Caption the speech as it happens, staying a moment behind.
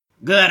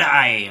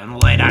G'day, and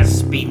let us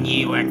spin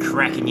you a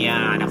cracking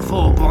yarn of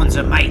four bonds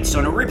of mates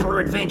on a ripper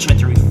adventure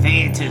through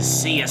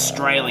Fantasy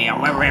Australia,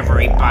 where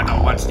every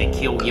bugger wants to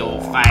kill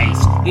your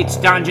face. It's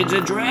Dungeons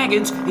and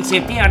Dragons,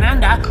 except down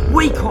under,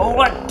 we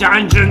call it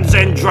Dungeons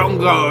and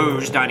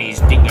Drongos. Dunnies,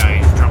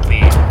 dingoes, drop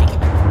bears,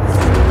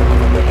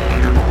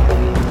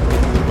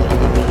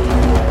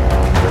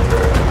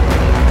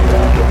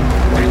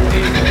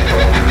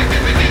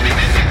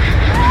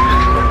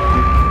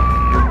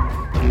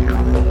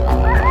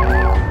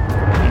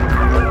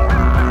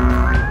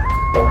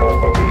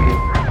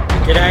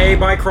 G'day,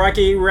 by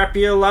crikey, wrap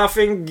your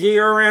laughing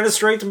gear around the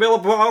street to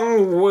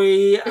Billabong.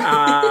 We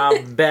are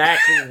back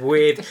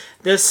with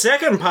the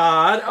second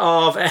part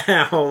of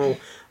our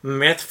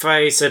Meth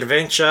Face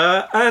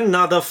adventure,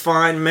 Another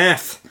Fine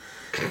Meth.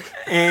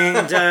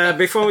 And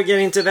before we get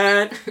into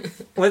that,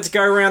 let's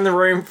go around the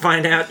room,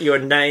 find out your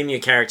name, your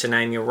character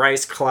name, your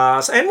race,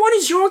 class, and what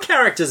is your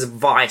character's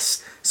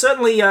vice?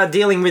 Certainly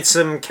dealing with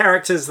some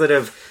characters that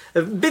have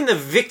been the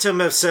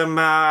victim of some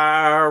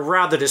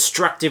rather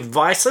destructive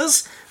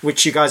vices,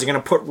 which you guys are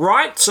going to put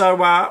right. So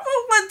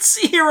let's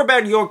hear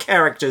about your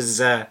character's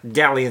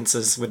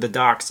dalliances with the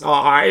dark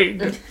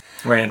side.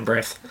 Ran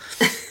breath.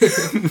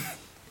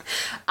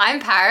 I'm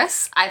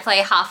Paris. I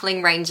play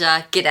Halfling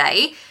Ranger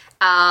G'day.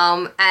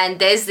 And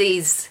there's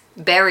these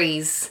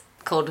berries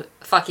called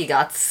Fucky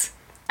Guts.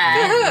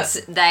 And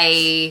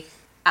they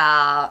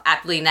are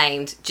aptly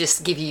named,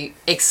 just give you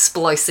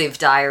explosive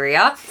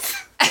diarrhea.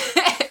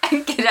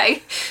 And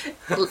G'day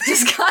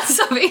just can't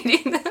stop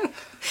eating them.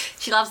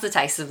 She loves the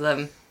taste of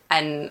them.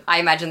 And I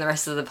imagine the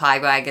rest of the pie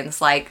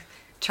wagon's like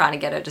trying to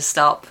get her to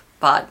stop,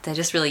 but they're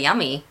just really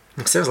yummy.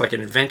 It sounds like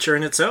an adventure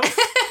in itself.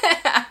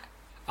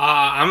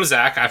 I'm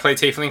Zach. I play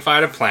Tiefling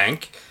Fighter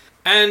Plank.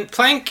 And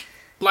Plank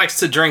likes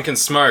to drink and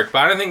smoke, but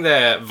I don't think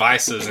they're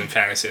vices in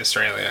Fantasy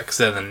Australia because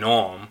they're the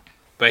norm.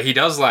 But he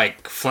does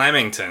like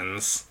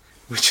Flamingtons,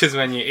 which is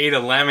when you eat a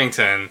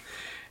lamington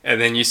and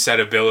then you set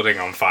a building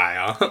on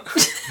fire.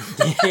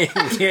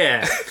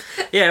 Yeah,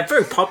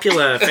 very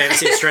popular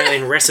Fantasy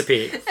Australian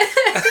recipe.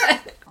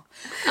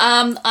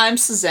 I'm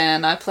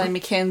Suzanne. I play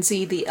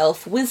Mackenzie, the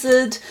elf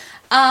wizard.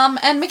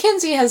 And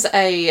Mackenzie has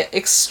a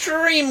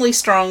extremely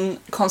strong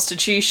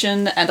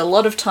constitution and a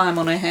lot of time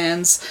on her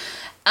hands.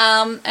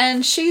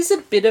 And she's a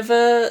bit of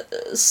a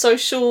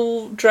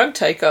social drug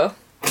taker.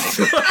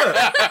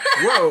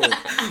 Whoa.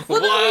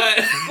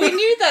 What? We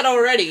knew that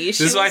already.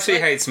 This is why she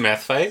hates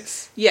Meth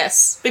Face?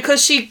 Yes,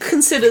 because she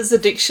considers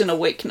addiction a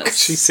weakness.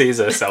 She sees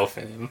herself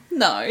in him.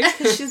 No,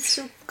 because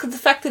the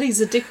fact that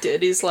he's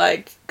addicted is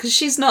like... Because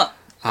she's not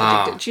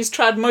addicted. She's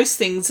tried most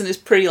things and is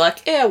pretty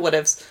like, yeah,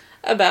 whatevs,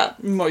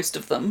 about most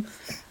of them.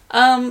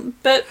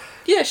 But,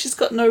 yeah, she's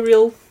got no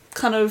real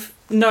kind of...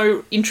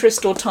 no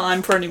interest or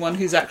time for anyone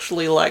who's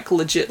actually, like,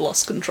 legit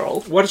lost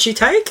control. What did she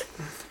take?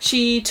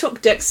 She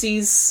took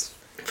Dexies...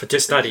 To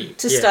study.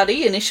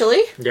 Study,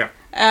 initially. Yeah.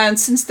 And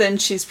since then,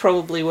 she's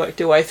probably worked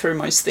her way through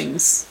most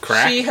things.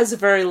 Crack? She has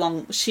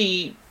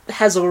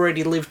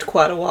already lived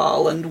quite a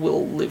while and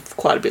will live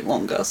quite a bit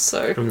longer,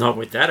 so... Not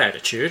with that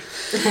attitude.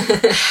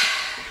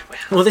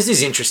 Well, this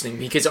is interesting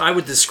because I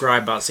would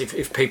describe us,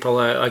 if people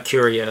are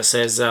curious,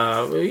 as,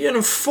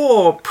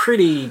 four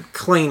pretty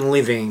clean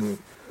living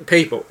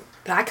people.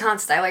 But I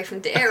can't stay away from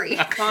dairy.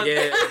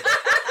 Yeah.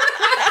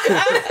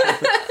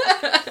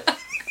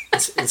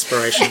 It's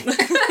inspiration.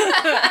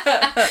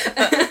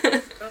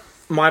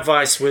 My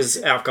vice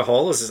was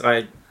alcohol, as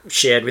I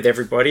shared with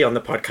everybody on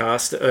the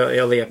podcast,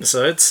 early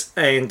episodes,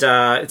 and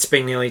it's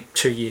been nearly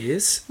 2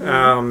 years.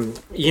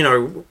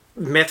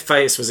 Meth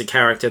Face was a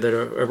character that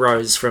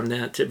arose from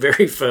that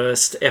very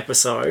first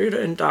episode,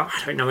 and I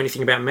don't know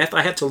anything about meth.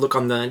 I had to look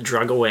on the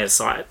Drug Aware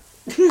site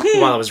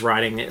while I was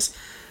writing this,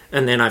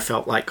 and then I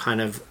felt like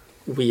kind of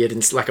weird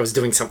and like I was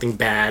doing something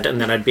bad, and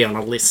then I'd be on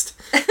a list.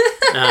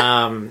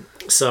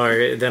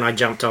 So then I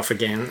jumped off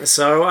again.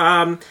 So,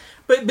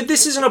 but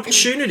this is an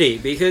opportunity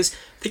because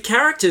the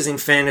characters in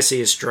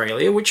Fantasy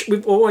Australia, which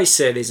we've always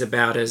said is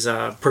about as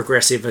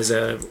progressive as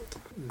a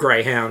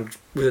greyhound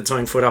with its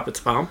own foot up its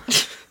bum,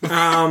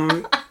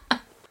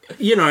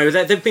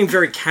 they've been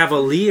very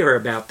cavalier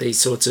about these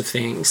sorts of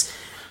things.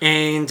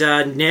 And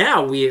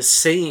now we are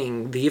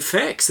seeing the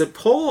effects. That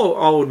poor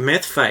old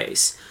Meth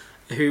Face,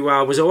 who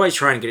was always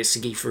trying to get a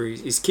ciggy for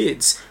his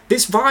kids,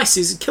 this vice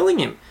is killing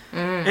him.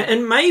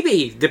 And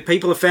maybe the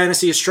people of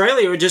Fantasy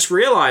Australia are just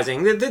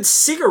realising that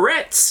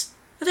cigarettes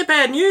are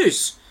bad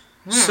news.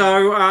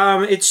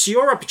 So it's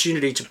your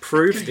opportunity to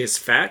prove this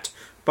fact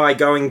by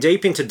going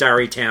deep into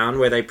Durry Town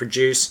where they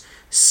produce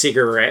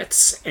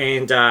cigarettes,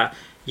 and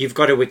you've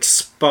got to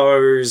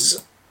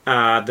expose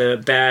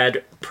the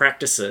bad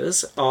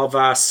practices of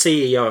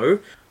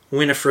CEO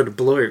Winifred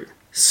Blue.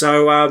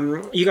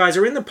 So you guys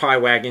are in the pie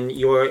wagon,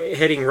 you're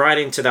heading right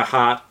into the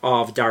heart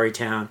of Durry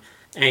Town,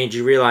 and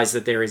you realise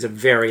that there is a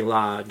very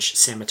large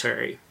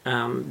cemetery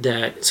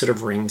that sort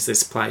of rings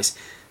this place.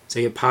 So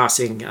you're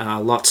passing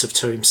lots of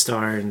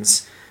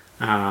tombstones.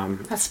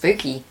 That's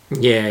spooky.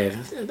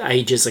 Yeah,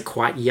 ages are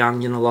quite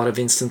young in a lot of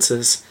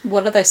instances.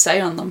 What do they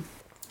say on them?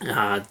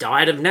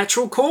 Died of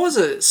natural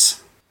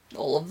causes.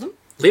 All of them.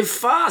 Lived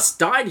fast,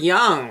 died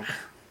young.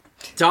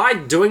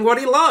 Died doing what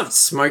he loved,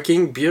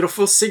 smoking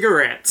beautiful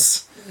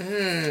cigarettes.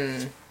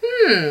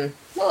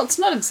 Well, it's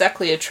not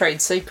exactly a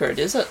trade secret,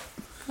 is it?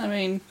 I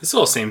mean, This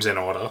all seems in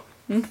order.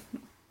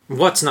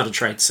 What's not a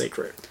trade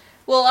secret?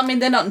 well, I mean,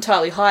 they're not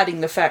entirely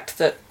hiding the fact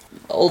that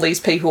all these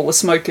people were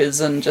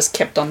smokers and just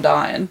kept on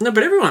dying. No,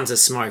 but everyone's a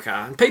smoker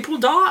and people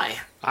die.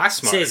 I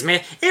smoke. Says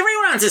Meth.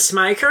 Everyone's a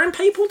smoker and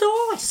people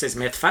die, says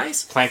Meth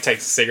Face. Plank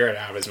takes a cigarette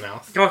out of his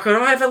mouth. Oh, could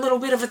I have a little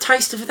bit of a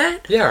taste of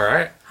that? Yeah,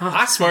 right.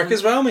 I smoke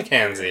as well,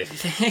 Mackenzie.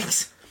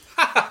 Thanks.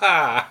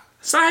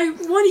 So,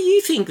 what do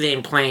you think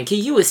then, Plank? Are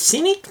you a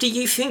cynic? Do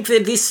you think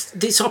that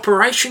this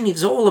operation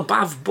is all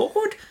above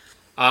board?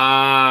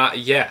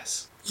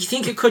 Yes. You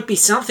think it could be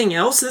something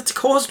else that's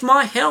caused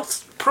my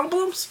health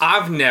problems?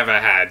 I've never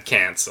had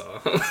cancer.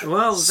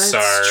 Well, that's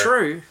Sir.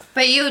 true.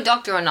 But you a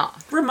doctor or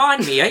not?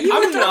 Remind me, are you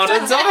I'm not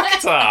a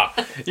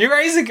doctor. You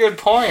raise a good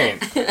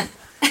point.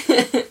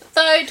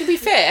 So, to be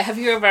fair, have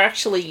you ever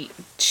actually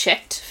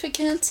checked for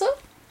cancer?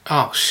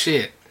 Oh,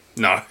 shit.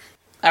 No.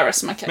 I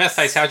rest my case.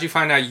 Methface, how'd you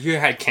find out you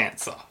had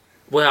cancer?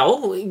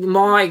 Well,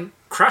 my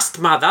crust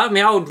mother,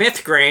 my old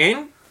meth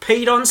gran,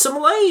 peed on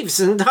some leaves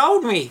and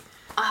told me.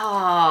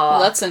 Well,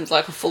 that seems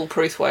like a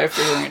foolproof way of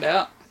figuring it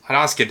out. I'd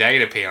ask G'day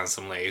to pee on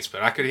some leaves,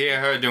 but I could hear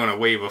her doing a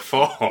wee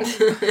before.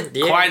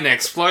 Yeah, Quite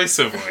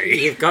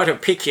explosively. you've got to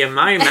pick your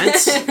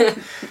moments.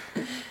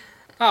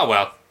 Oh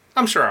well,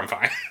 I'm sure I'm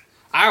fine.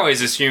 I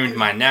always assumed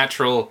my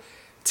natural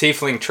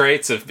tiefling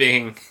traits of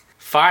being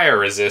fire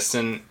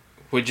resistant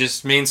would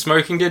just mean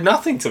smoking did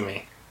nothing to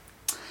me.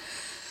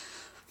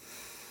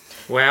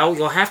 Well,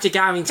 you'll have to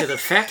go into the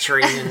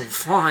factory and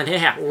find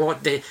out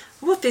what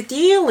the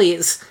deal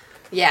is.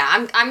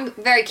 Yeah, I'm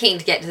very keen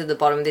to get to the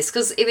bottom of this,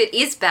 because if it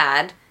is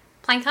bad,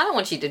 Plank, I don't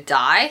want you to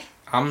die.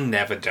 I'm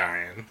never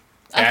dying.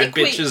 I Bad think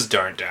we- bitches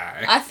don't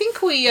die. I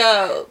think we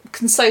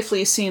can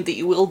safely assume that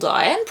you will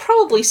die, and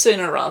probably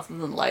sooner rather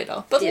than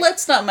later. But Yeah.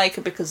 let's not make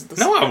it because of the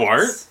No, I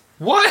sickness. won't.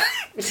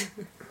 What?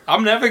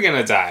 I'm never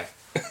gonna die.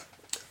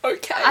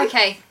 Okay.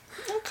 Okay.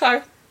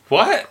 Okay.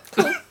 What?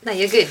 No,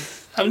 you're good.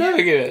 I'm never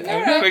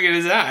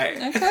gonna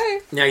die. Okay.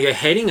 Now you're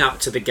heading up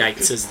to the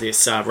gates as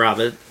this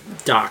rather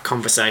dark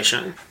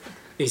conversation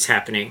is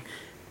happening,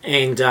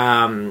 and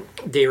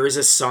there is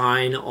a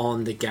sign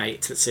on the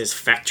gate that says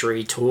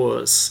factory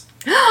tours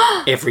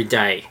every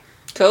day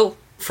Cool.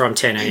 from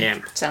 10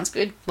 a.m. Sounds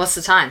good. What's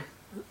the time?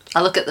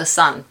 I look at the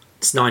sun.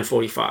 It's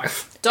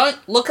 9:45. Don't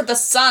look at the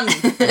sun.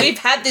 We've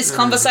had this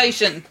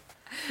conversation.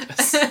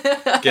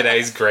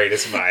 G'day's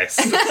greatest vice.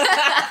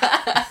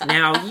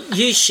 Now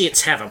you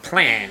shits have a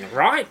plan,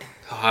 right?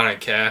 Oh, I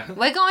don't care.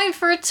 We're going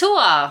for a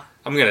tour.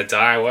 I'm gonna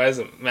die. Why does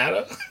it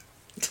matter?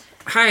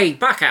 Hey,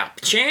 buck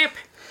up, champ.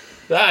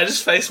 I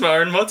just face my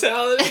own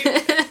mortality.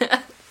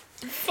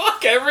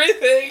 Fuck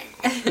everything.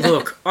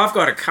 Look, I've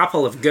got a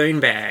couple of goon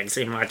bags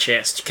in my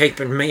chest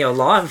keeping me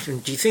alive.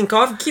 And do you think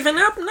I've given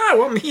up?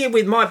 No, I'm here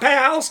with my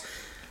pals.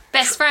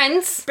 Best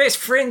friends. Best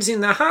friends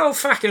in the whole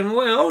fucking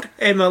world.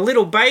 And my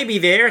little baby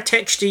there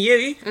attached to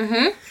you.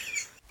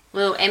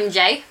 Little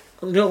MJ.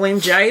 Little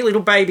MJ,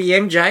 little baby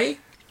MJ.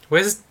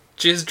 Where's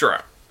Jizz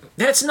Drop?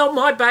 That's not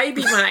my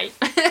baby, mate.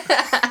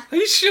 Are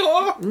you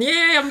sure?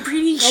 Yeah, I'm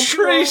pretty I'm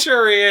sure. pretty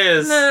sure he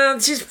is. No,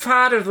 it's just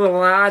part of the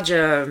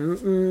larger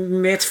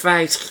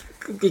Mets-face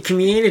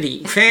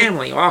community,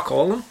 family, I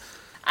call them.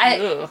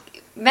 Ugh.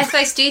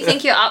 Methface, do you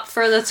think you're up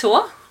for the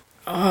tour?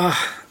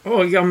 Oh,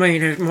 I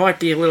mean, it might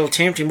be a little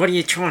tempting. What are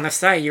you trying to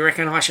say? You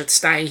reckon I should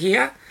stay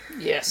here?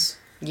 Yes.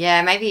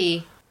 Yeah,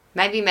 maybe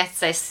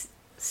Methface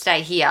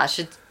stay here.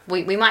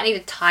 We might need to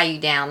tie you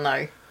down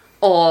though,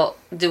 or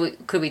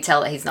could we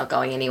tell that he's not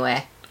going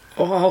anywhere?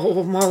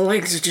 Oh, my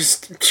legs are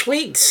just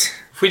twigs.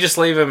 If we just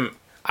leave him,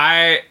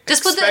 I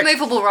Just put the expect-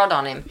 movable rod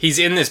on him. He's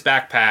in this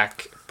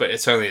backpack, but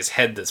it's only his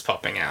head that's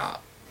popping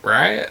out,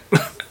 right?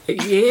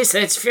 Yes,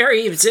 that's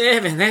very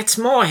observant. That's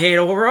my head,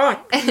 all right.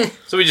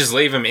 So we just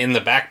leave him in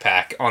the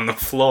backpack on the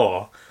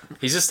floor.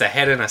 He's just a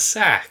head in a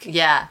sack.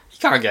 Yeah. He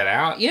can't get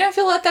out. You don't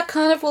feel like that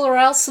kind of will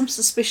arouse some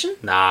suspicion?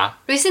 Nah.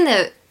 But he's in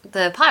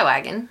the pie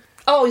wagon.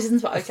 Oh, he's in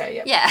the... Okay,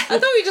 yeah. Yeah. I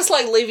thought we were just,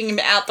 like, leaving him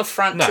out the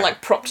front, No.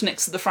 like, propped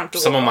next to the front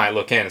door. Someone might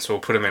look in, so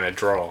we'll put him in a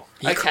drawer.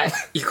 Okay.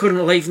 You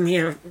couldn't leave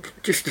me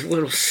just a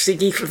little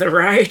ciggy for the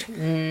road?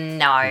 No.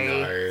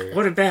 No.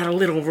 What about a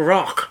little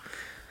rock?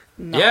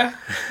 Yeah?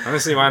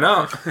 Honestly, why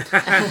not?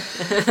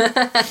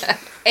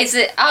 Is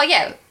it? Oh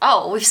yeah.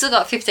 Oh, we've still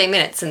got 15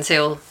 minutes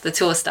until the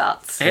tour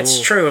starts. That's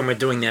Ooh. true, and we're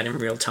doing that in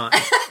real time.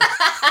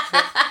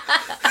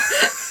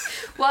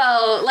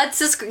 Well, let's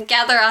just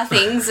gather our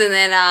things and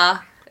then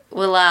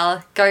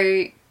we'll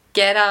go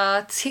get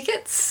our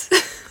tickets.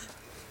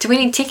 Do we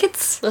need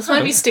tickets? Let's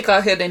maybe stick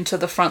our head into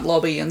the front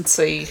lobby and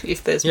see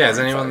if there's Yeah, more is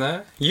anyone info.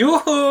 there?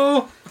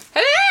 Yoo-hoo!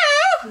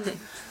 Hello!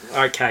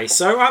 Okay,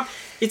 so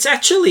it's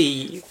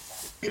actually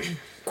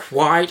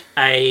quite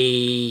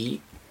a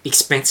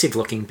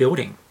expensive-looking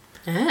building.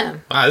 Yeah.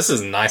 Wow, this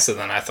is nicer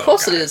than I thought. Of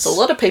course it guys. is. A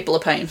lot of people are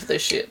paying for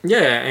this shit.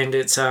 Yeah, and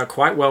it's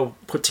quite well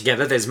put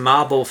together. There's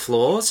marble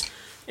floors,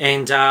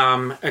 and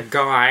a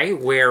guy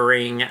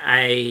wearing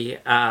a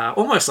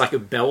almost like a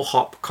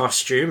bellhop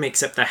costume,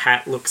 except the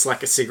hat looks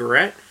like a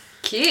cigarette,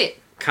 Cute.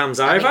 comes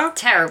I mean, over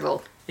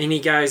terrible. and he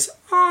goes,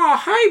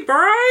 "Oh, hey,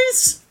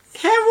 bros.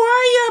 How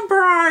are you,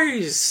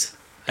 bros?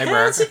 Hey, bro.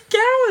 How's it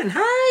going?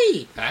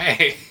 Hey,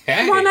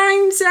 Hey. my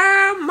name's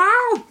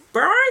Mal,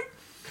 bro."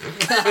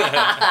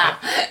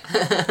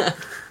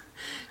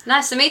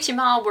 Nice to meet you,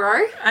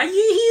 Marlboro. Are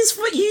you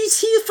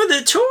here for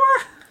the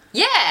tour?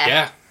 Yeah.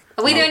 Yeah.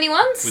 Are we the only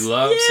ones? We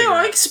love Yeah, I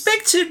cigarettes.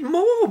 expected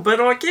more, but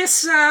I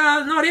guess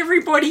not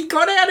everybody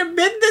got out of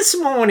bed this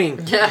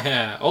morning.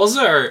 Yeah.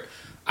 Also,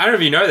 I don't know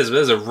if you know this, but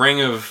there's a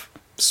ring of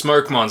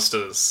smoke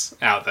monsters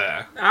out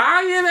there. Ah,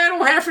 yeah,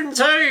 that'll happen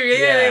too.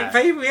 Yeah, Yeah.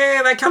 people,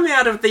 they come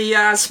out of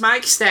the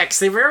smokestacks.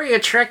 They're very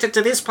attracted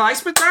to this place,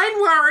 but don't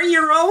worry,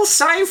 you're all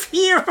safe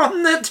here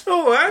on the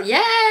tour.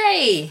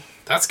 Yay!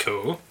 That's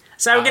cool.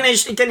 So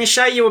we're gonna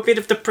show you a bit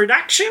of the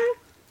production.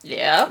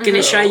 Yeah. Going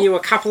to show you a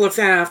couple of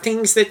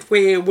things that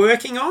we're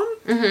working on.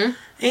 Mm-hmm.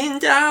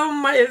 And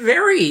a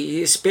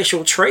very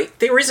special treat.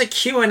 There is a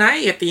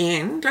Q&A at the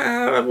end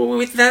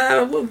with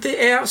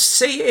our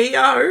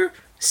CEO,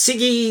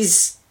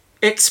 Siggy's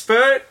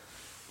expert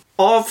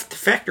of the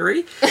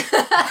factory.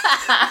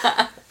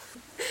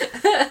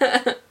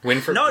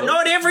 Winfred No, Blue?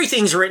 not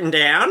everything's written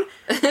down.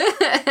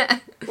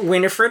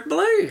 Winifred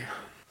Blue.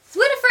 Is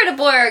Winifred a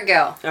boy or a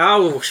girl?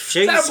 Oh, Is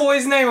that a she's,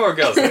 boy's name or a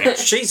girl's name?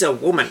 she's a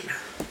woman.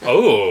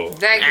 Oh.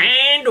 Very good.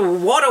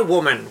 And what a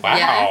woman. Wow.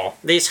 Yeah.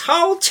 This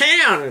whole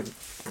town,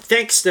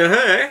 thanks to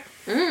her,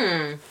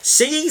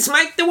 Siggy's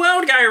make the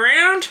world go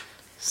round.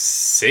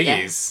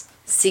 Siggy's.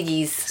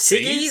 Siggy's.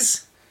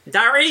 Siggy's,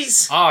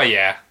 Durries, Oh,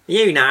 yeah.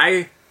 you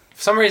know.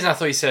 For some reason, I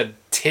thought you said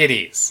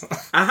titties.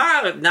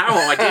 No,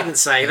 I didn't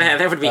say that.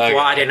 That would be Okay.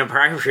 quite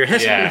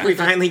inappropriate. Yeah. We've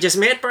only just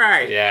met, bro.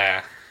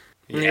 Yeah.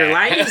 There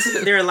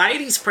are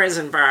ladies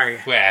present, bro.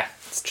 Where?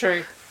 It's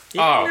true.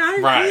 Oh,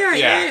 right, Yeah,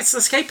 yeah. yes.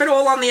 Let's keep it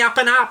all on the up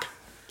and up.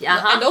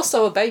 Uh-huh. And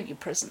also a baby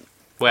present.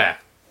 Where?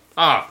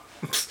 Oh.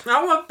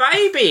 Oh, a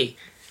baby.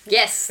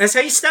 Yes. Has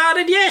he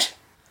started yet?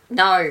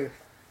 No.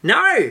 No.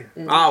 Oh,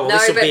 well, No,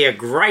 this will but- be a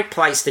great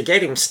place to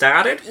get him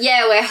started.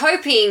 Yeah, we're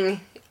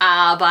hoping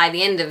by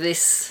the end of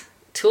this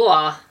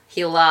tour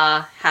he'll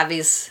have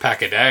his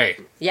Pack a day.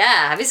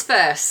 have his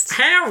first.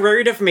 How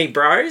rude of me,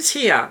 bros.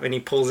 Here. And he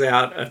pulls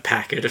out a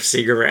packet of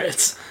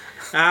cigarettes.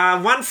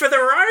 One for the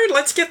road.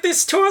 Let's get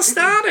this tour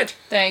started.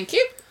 Thank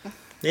you.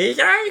 There you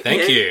go.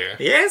 Thank Yeah. you.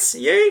 Yes,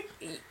 you.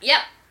 Yep.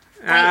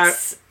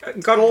 Thanks.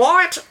 Got a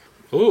light?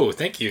 Ooh,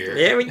 thank you.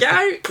 There we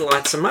go.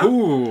 Lights them up.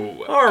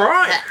 Ooh. All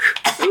right.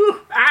 Ooh,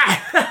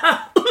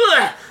 ah.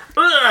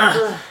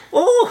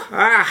 Oh,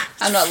 ah.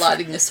 I'm not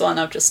lighting this one.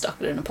 I've just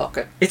stuck it in a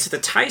pocket. It's the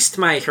taste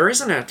maker,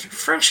 isn't it?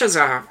 Fresh as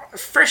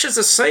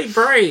a sea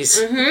breeze.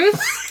 Mm-hmm.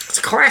 It's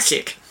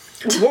classic.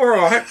 All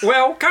right.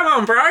 Well, come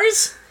on,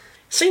 bros.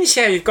 Seeing as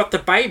how you've got the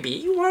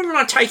baby, why don't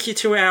I take you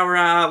to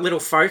our little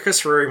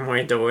focus room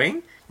we're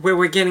doing, where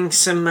we're getting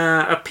some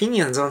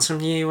opinions on some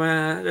new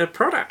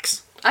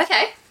products.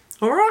 Okay.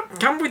 All right,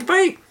 come with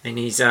me. And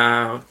he's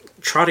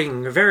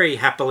trotting very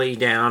happily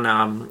down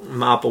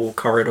marble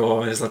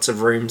corridor. There's lots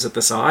of rooms at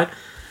the side.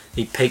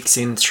 He peeks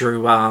in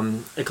through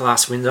a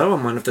glass window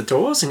on one of the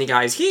doors and he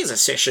goes, "Here's a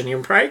session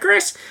in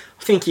progress.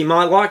 I think you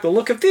might like the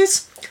look of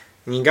this."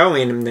 And you go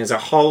in and there's a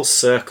whole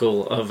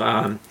circle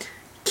of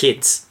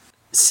kids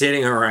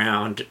sitting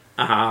around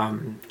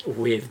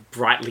with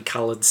brightly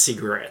coloured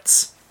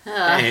cigarettes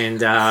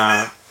and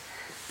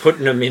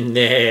putting them in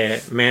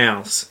their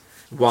mouths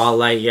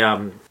while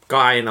a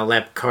guy in a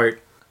lab coat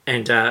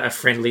and a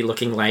friendly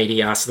looking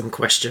lady ask them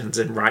questions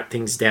and write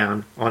things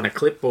down on a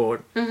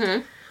clipboard.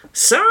 Mm-hmm.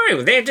 So,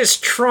 they're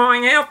just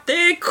trying out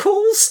their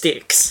cool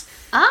sticks.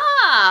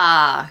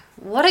 Ah,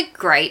 what a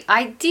great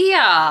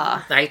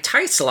idea. They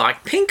taste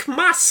like pink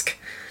musk.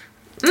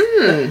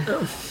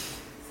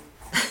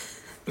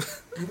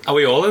 Are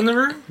we all in the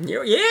room?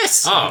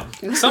 Yes. Oh.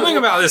 Something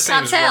about this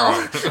Can't seems tell.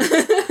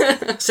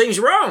 wrong. Seems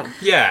wrong.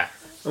 Yeah.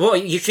 Well,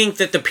 you think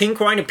that the pink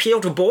won't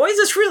appeal to boys?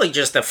 It's really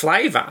just the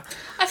flavour.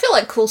 I feel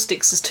like Cool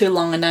Sticks is too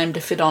long a name to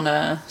fit on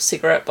a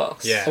cigarette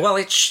box. Yeah. Well,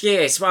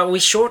 we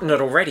shortened it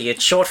already.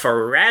 It's short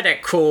for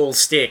Radical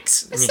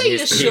Sticks. Let's say you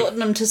just shorten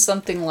them to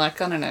something like,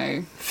 I don't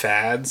know,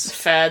 Fads.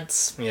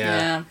 fads.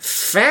 Yeah.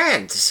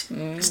 Fads.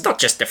 It's not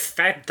just a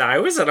fad,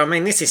 though, is it? I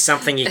mean, this is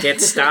something you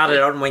get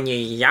started on when you're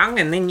young,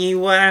 and then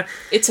you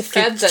It's a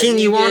fad that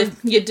Continue on.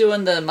 you're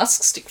doing the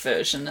musk stick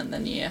version, and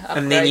then you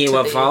upgrade then you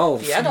to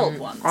evolve. the adult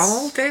ones.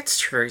 Oh, that's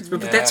true.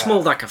 But that's Yeah.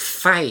 more like a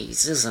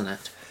phase, isn't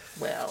it?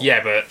 Well,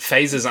 Yeah, but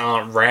phases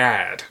aren't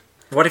rad.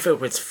 What if it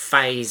was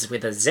phase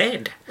with a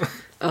Z? Oh.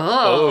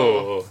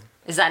 Oh.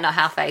 Is that not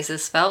how phase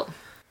is spelt?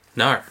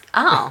 No.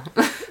 Oh.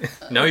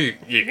 No, you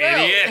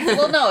idiot.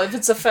 well, no, if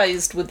it's a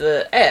phased with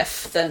the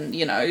F, then,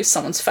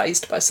 someone's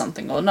phased by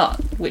something or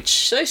not,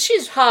 so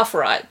she's half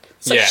right.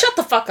 So Yeah. shut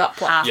the fuck up,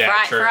 Plum. Half Yeah,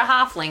 right true. for a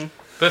halfling.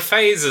 But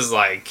phase is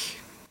like,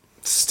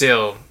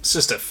 still, it's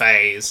just a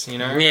phase, you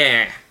know?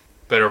 Yeah.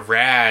 But a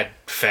rad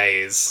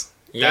phase,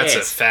 that's a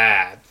Yes.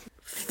 fad.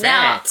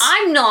 Now, Fads.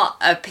 I'm not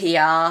a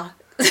PR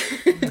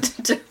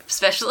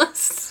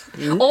specialist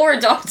or a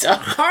doctor.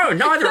 Oh,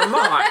 neither am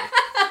I.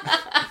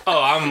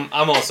 Oh,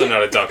 I'm also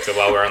not a doctor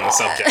while we're on the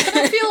subject.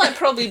 I feel like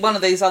probably one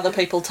of these other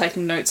people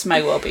taking notes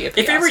may well be a PR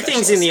If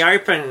everything's in the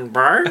open,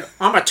 bro,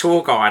 I'm a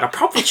tour guide. I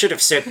probably should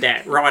have said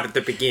that right at the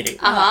beginning. Did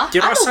I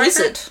I'm a say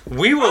wizard. that?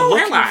 We were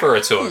looking hello. for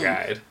a tour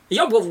guide.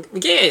 Yeah, well,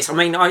 yes. I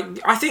mean,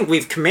 I think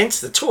we've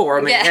commenced the tour.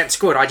 I mean, Yeah. that's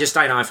good. I just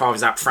don't know if I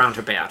was upfront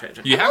about it.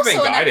 You have been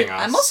Also an guiding acad-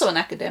 us. I'm also an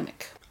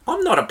academic.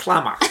 I'm not a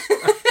plumber.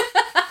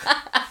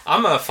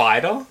 I'm a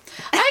fighter.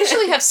 I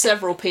actually have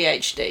several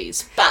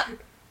PhDs, but,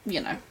 you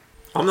know.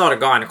 I'm not a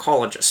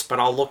gynecologist, but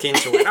I'll look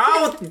into it.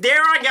 Oh,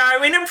 there I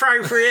go.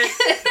 Inappropriate.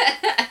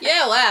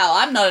 Yeah, wow,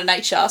 I'm not an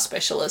HR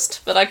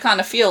specialist, but I kind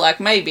of feel like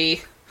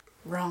maybe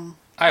wrong.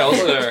 I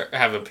also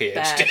have a PhD.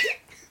 Bad.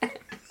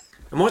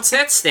 And what's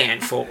that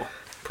stand for?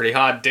 Pretty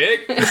hard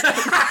dick.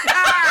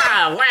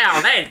 Ah,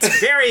 wow, that's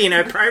very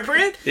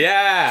inappropriate.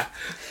 Yeah.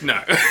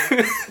 No.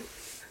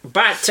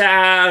 But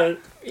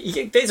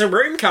there's a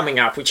room coming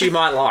up which you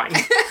might like.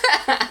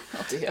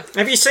 Oh dear.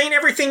 Have you seen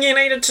everything you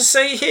needed to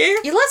see here?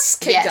 Yeah, let's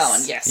keep Yes.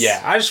 going, yes.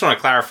 Yeah, I just want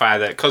to clarify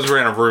that because we're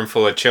in a room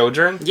full of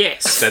children,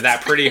 Yes.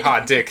 that pretty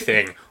hard dick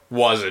thing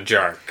was a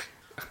joke.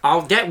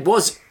 Oh, that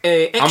was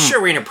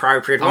extra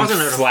inappropriate, I'm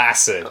wasn't it?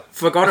 flaccid.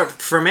 Forgot it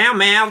from our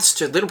mouths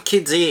to little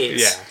kids'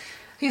 ears. Yeah.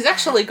 He's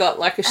actually got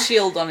like a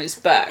shield on his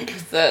back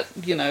that,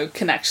 you know,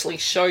 can actually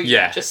show you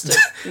Yeah. just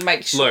to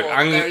make sure Look,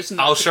 there's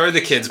no I'll show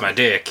the kids my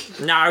dick.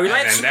 No,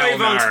 let's then they'll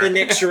move on to know. the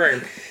next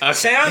room.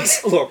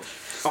 Sounds, look,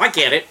 I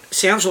get it.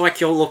 Sounds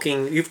like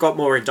you've got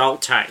more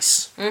adult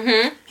tastes.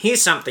 Mm-hmm.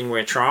 Here's something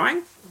we're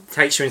trying.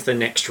 Takes you into the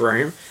next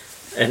room,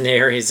 and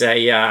there is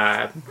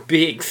a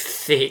big,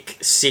 thick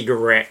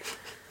cigarette.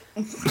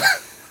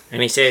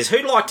 And he says,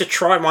 who'd like to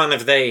try one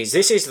of these?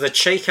 This is the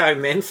Chico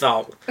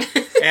Menthol.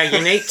 Our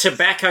unique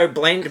tobacco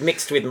blend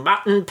mixed with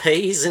mutton,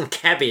 peas, and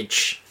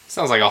cabbage.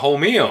 Sounds like a whole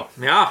meal.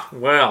 Oh,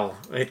 well,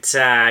 it's,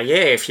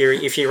 if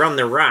you're on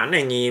the run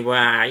and you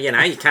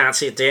can't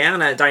sit down,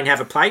 don't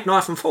have a plate,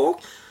 knife and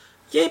fork,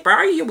 yeah,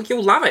 bro,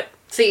 you'll love it.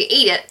 So you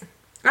eat it.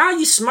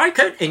 You smoke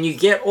it and you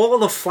get all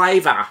the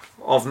flavour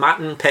of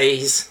mutton,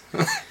 peas,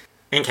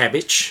 and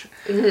cabbage,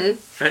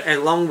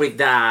 along with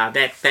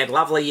that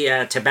lovely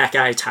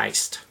tobacco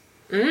taste.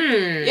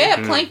 Yeah,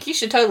 Plank, you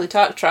should totally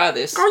try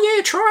this. Oh,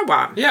 yeah, try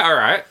one. Yeah,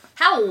 alright.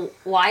 How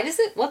wide is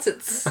it? What's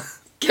its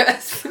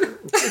girth?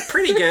 It's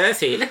pretty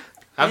girthy.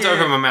 I've Yeah.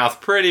 opened my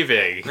mouth pretty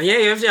big. Yeah,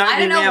 you've I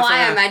don't know why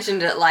I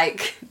imagined it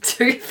like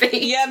 2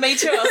 feet. Yeah, me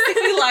too. I was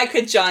thinking like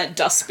a giant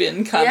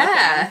dustbin kind of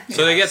Yeah. thing.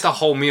 So they get the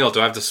whole meal. Do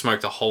I have to smoke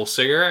the whole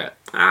cigarette?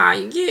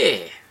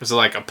 Yeah. Is it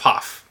like a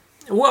puff?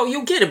 Well,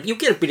 you'll get a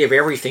bit of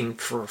everything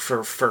for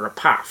a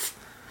puff.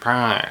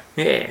 Right.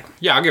 Yeah.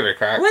 Yeah, I'll give it a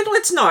crack.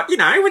 Let's not,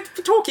 we're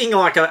talking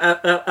like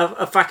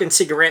a fucking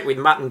cigarette with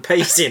mutton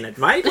peas in it,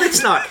 mate.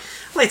 Let's not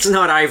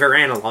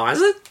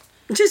overanalyze it.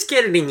 Just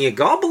get it in your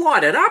gob,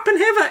 light it up, and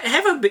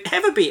have a bit.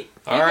 You heard the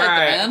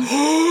Alright.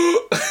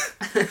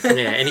 man.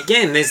 Yeah, and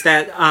again, there's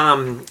that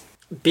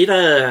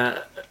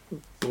bitter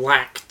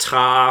black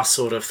tar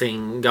sort of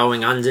thing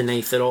going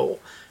underneath it all.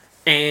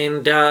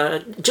 And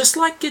just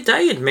like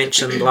G'day had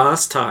mentioned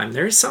last time,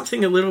 there is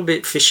something a little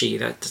bit fishy,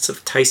 that sort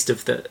of taste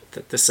of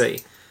the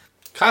sea.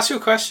 Can I ask you a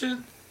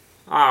question?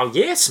 Oh,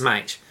 yes,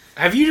 mate.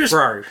 Have you just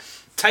Bro.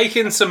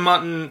 taken some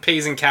mutton,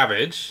 peas, and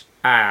cabbage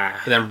and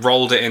then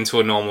rolled it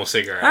into a normal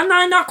cigarette?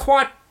 No, not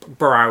quite,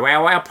 bro.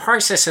 Our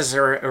processes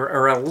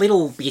are a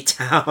little bit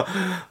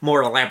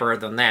more elaborate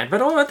than that,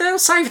 but they'll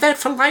save that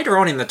for later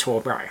on in the tour,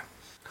 bro.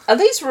 Are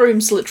these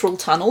rooms literal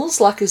tunnels?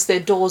 Like, is there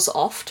doors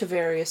off to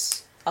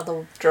various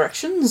other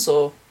directions,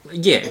 or?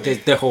 Yeah,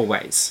 they're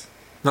hallways,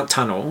 not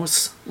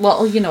tunnels.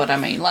 Well, you know what I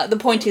mean. Like, the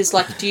point is,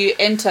 like, do you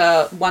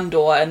enter one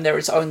door and there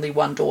is only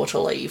one door to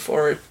leave,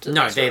 or do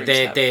No, those rooms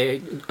have- they're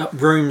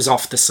rooms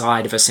off the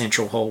side of a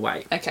central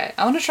hallway. Okay,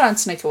 I want to try and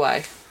sneak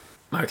away.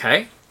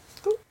 Okay.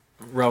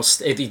 Ross,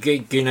 are you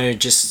gonna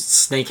just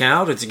sneak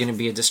out? Is it gonna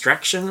be a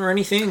distraction or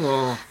anything,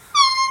 or?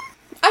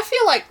 I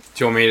feel like,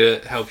 Do you want me to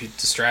help you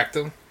distract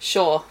them?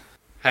 sure.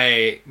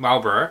 Hey,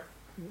 Marlboro,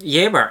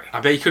 Yeah, bro. I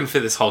bet you couldn't fit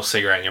this whole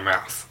cigarette in your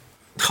mouth.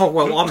 Oh,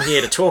 well, I'm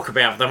here to talk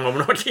about them. I'm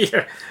not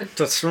here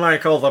to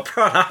smoke all the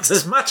products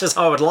as much as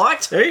I would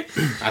like to.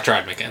 I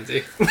tried,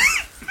 Mackenzie.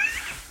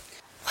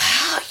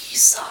 Oh, you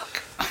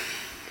suck.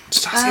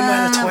 Just ask him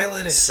where the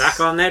toilet is. Suck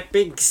on that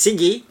big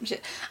ciggy. Do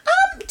you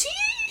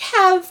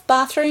have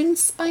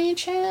bathrooms by any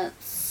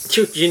chance?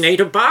 You need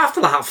a bath,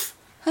 love.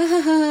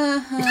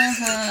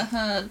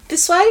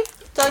 This way?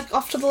 Like,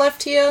 off to the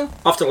left here?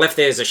 Off to the left,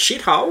 there's a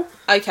shithole.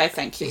 Okay,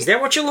 thank you. Is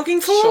that what you're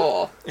looking for?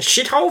 Sure. A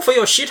shithole for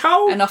your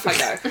shithole? And off I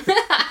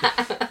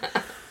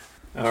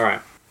go. All right.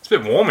 It's a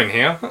bit warm in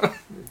here.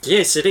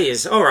 Yes, it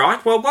is. All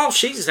right. Well, while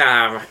she's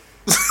I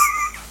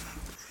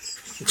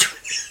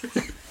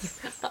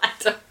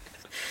don't.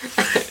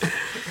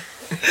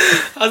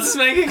 I was just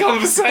making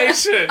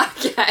conversation.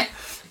 Okay.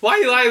 Why are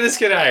you like this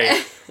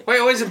today? Why are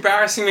you always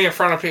embarrassing me in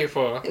front of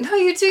people? No,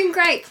 you're doing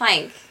great,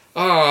 Plank.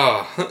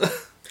 Oh.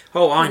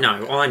 Oh, I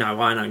know.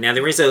 Now,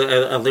 there is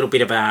a little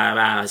bit of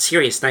a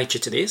serious nature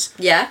to this.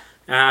 Yeah.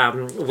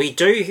 we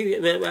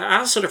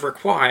are sort of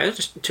required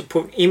to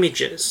put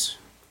images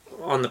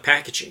on the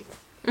packaging.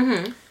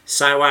 Mm-hmm.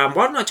 So why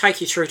don't I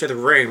take you through to the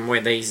room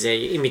where these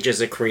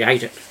images are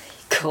created?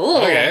 Cool.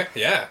 Okay,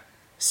 yeah.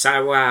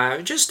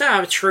 So just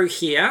through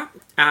here,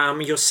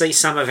 you'll see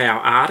some of our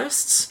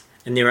artists,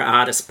 and there are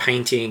artists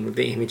painting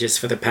the images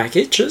for the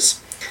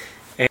packages.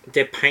 And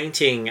they're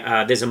painting,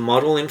 there's a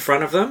model in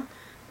front of them,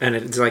 and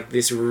it's like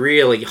this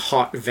really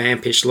hot,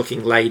 vampish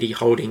looking lady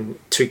holding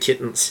 2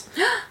 kittens.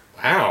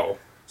 Wow.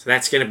 So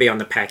that's going to be on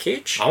the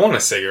package. I want a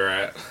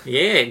cigarette.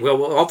 Yeah,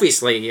 well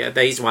obviously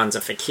these ones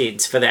are for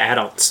kids. For the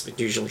adults, we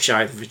usually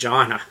show the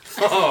vagina.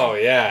 Oh,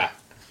 yeah.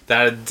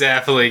 That'd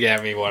definitely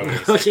get me one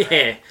of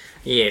these.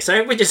 Yeah,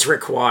 so we're just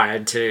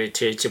required to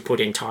put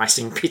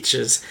enticing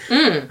pictures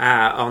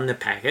on the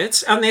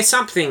packets. And there's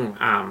something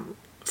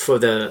for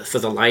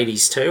the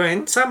ladies too,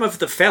 and some of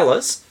the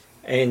fellas.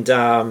 And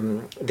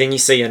then you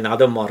see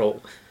another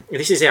model.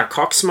 This is our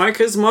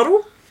cocksmokers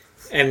model.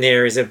 And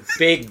there is a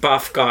big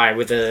buff guy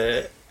with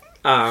a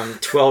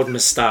twirled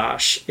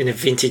moustache in a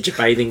vintage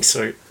bathing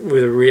suit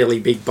with a really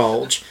big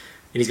bulge.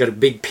 And he's got a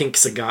big pink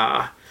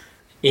cigar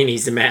in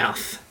his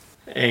mouth.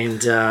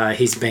 And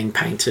he's being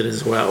painted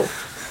as well.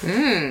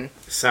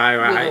 So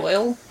With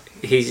oil.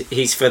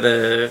 he's for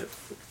the...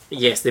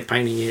 Yes, they're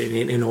painting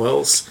it in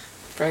oils.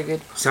 Very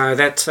good. So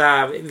that's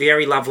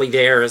very lovely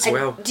there as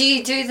well. Do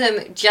you do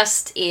them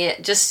just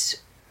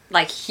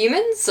like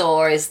humans,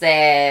 or is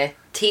there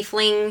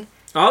tiefling?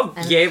 Oh,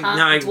 and yeah, half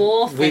no,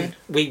 dwarf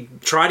we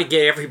try to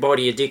get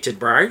everybody addicted,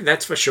 bro.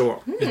 That's for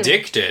sure.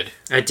 Addicted.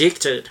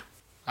 Addicted.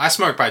 I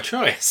smoke by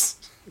choice.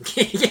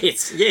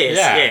 yes,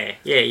 Yeah.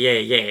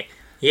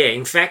 yeah.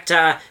 In fact,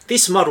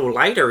 this model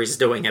later is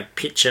doing a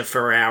picture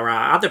for our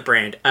other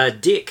brand,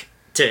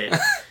 Addicted.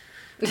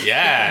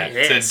 Yeah,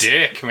 Yes. it's a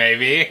dick,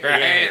 maybe,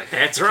 right? Yeah,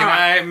 that's Can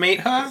right. I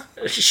meet her?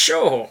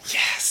 Sure.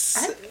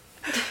 Yes.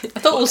 I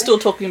thought we were still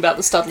talking about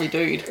the Studley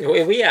dude.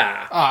 We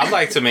are. Oh, I'd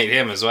like to meet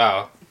him as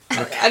well.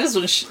 I just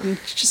want to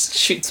just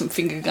shoot some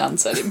finger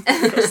guns at him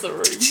across the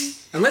room.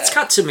 And let's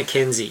cut to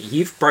Mackenzie.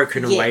 You've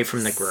broken away Yes.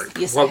 from the group.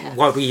 Yes, I have.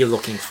 What were you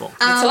looking for?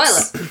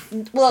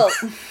 Toilet. Well,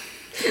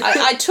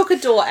 I took a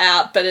door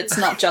out, but it's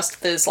not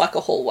just, there's like a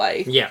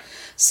hallway. Yeah.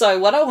 So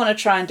what I want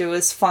to try and do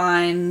is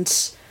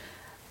find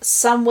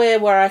somewhere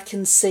where I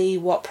can see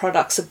what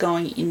products are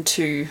going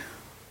into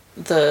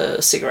the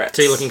cigarettes.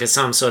 So you're looking for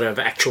some sort of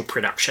actual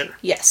production.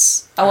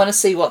 Yes. I want to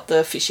see what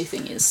the fishy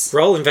thing is.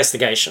 Roll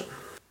investigation.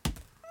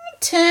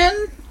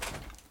 10.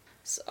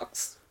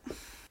 Sucks.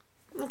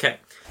 Okay.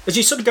 As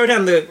you sort of go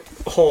down the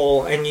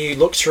hall and you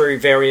look through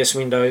various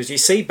windows, you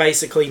see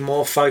basically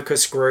more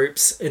focus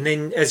groups, and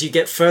then as you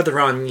get further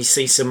on, you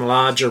see some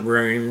larger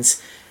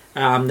rooms.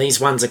 These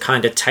ones are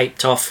kind of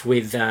taped off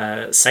with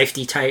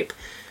safety tape,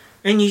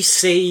 and you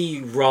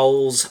see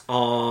rolls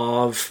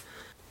of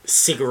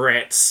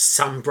cigarettes,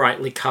 some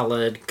brightly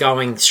coloured,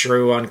 going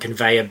through on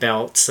conveyor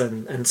belts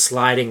and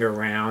sliding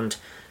around,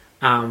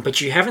 but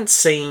you haven't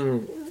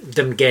seen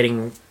them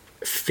getting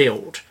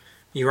filled.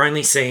 You're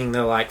only seeing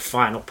the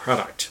final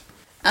product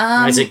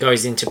as it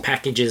goes into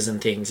packages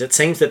and things. It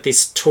seems that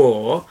this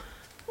tour,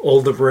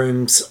 all the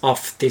rooms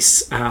off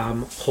this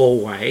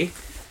hallway,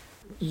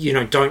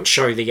 don't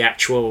show the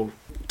actual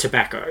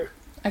tobacco.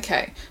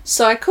 Okay,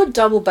 so I could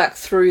double back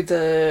through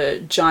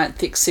the giant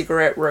thick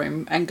cigarette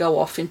room and go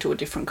off into a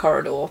different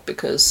corridor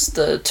because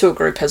the tour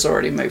group has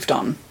already moved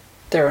on.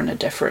 They're in a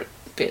different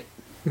bit.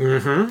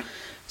 Mm-hmm.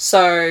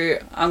 So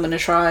I'm going to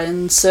try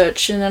and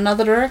search in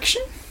another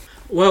direction.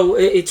 Well,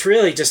 it's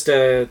really just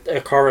a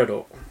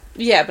corridor.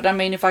 Yeah, but I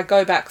mean, if I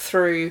go back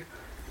through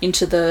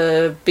into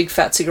the big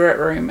fat cigarette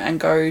room and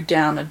go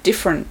down a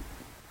different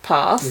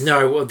path...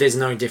 No, well, there's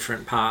no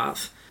different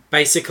path.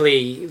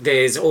 Basically,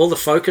 there's all the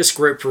focus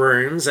group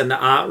rooms and the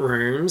art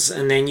rooms,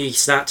 and then you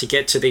start to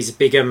get to these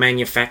bigger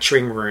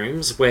manufacturing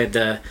rooms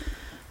where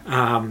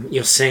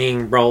you're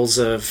seeing rolls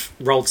of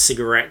rolled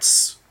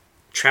cigarettes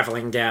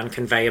travelling down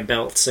conveyor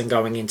belts and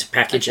going into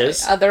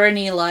packages. Okay. Are there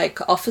any,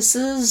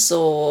 offices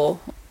or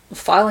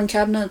filing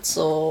cabinets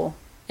or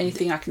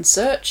anything I can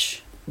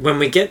search? When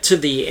we get to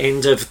the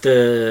end of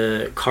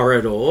the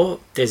corridor,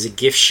 there's a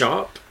gift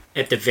shop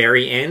at the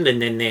very end,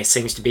 and then there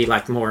seems to be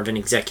more of an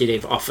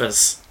executive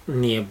office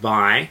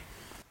nearby.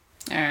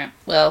 Alright,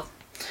 well,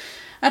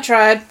 I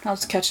tried. I'll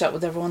just catch up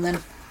with everyone then.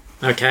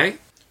 Okay.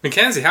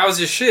 Mackenzie, how was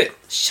your shit?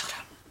 Shut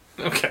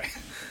up. Okay.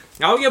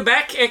 Oh, you're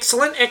back.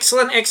 Excellent.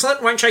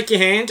 Won't shake your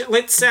hand.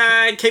 Let's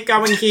keep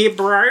going here,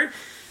 bro.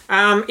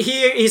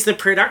 Here is the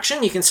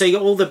production. You can see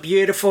all the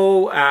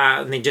beautiful,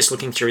 and then just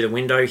looking through the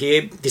window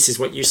here, this is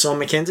what you saw,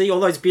 Mackenzie. All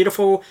those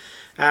beautiful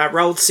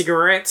rolled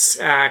cigarettes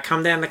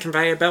come down the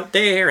conveyor belt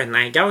there, and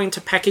they go into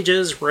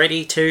packages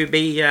ready to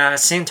be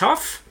sent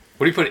off.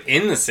 What do you put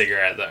in the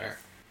cigarette,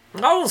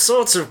 though? All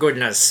sorts of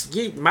goodness.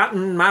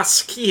 Mutton,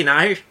 musk,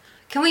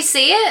 Can we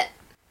see it?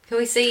 Can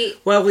we see?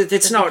 Well,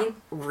 it's The not thinking?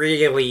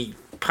 really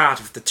part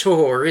of the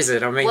tour, is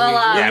it? I mean, Well,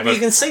 Yeah, you but-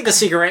 can see the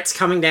cigarettes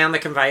coming down the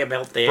conveyor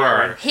belt there.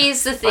 Bro.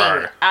 Here's the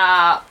thing.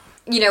 Bro.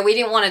 We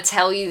didn't want to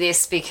tell you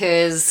this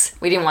because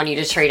we didn't want you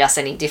to treat us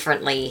any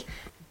differently.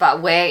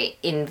 but we're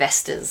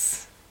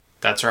investors.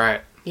 That's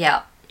right.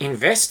 Yeah.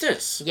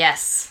 Investors.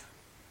 Yes.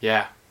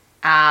 Yeah.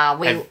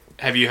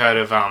 Have you heard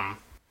of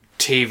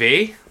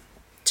TV?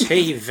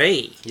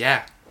 TV.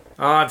 Yeah.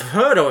 I've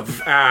heard of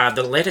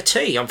the letter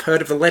T. I've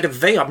heard of the letter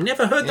V. I've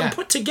never heard them Yeah.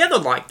 put together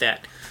like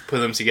that. Put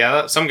them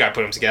together. Some guy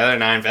put them together,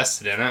 and I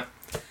invested in it.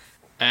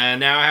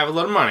 And now I have a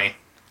lot of money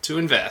to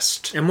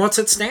invest. And what's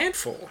it stand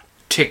for?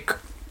 Tick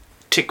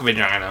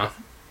vagina.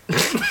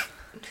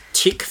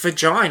 Tick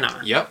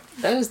vagina. Yep.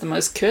 That is the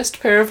most cursed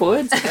pair of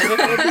words I've ever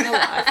heard in my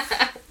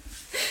life.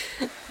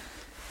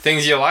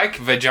 Things you like: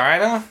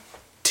 vagina,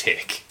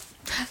 tick.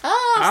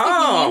 Oh,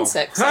 I was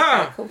thinking insects.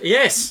 Okay, cool.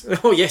 Yes.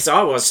 Oh, yes,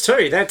 I was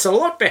too. That's a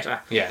lot better.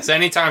 Yeah. So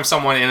anytime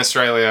someone in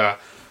Australia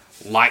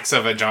likes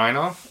a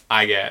vagina,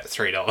 I get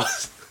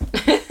 $3.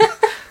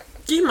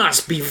 You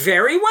must be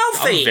very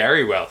wealthy. I'm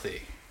very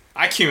wealthy.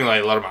 I accumulate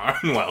a lot of my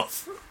own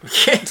wealth.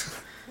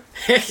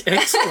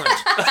 Excellent.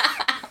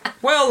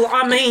 Well,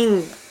 I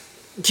mean,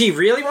 do you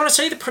really want to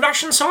see the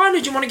production side, or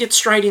do you want to get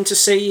straight in to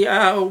see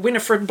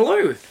Winifred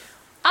Blue?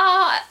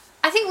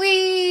 I think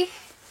we...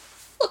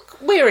 Look,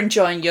 we're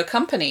enjoying your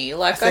company.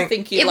 Like, I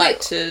think you'd like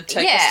to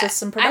take us to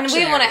some production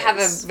and we want to have a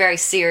areas. very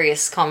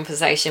serious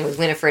conversation with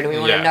Winifred, and we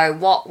want to Yeah. know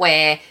what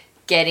we're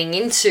getting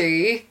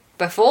into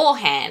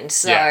beforehand.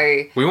 So,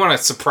 Yeah. We want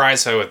to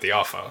surprise her with the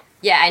offer.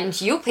 yeah, and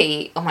you'll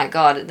be, oh my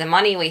god, the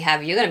money we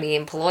have, you're going to be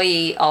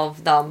employee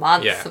of the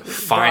month. Yeah. bro.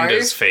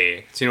 Finder's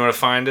fee. Do you know what a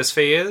finder's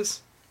fee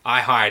is?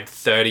 I hired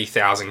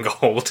 30,000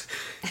 gold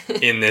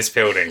in this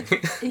building,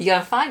 You got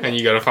to find and it.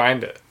 you got to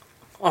find it.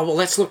 Oh, well,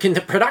 let's look in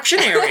the production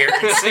area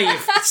and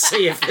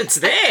see if it's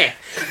there.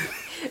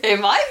 It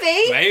might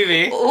be.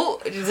 Maybe. Oh,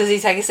 does he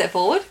take a step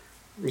forward?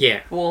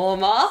 Yeah.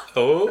 Warmer.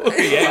 Oh,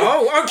 yeah.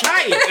 Oh,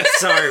 okay.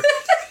 So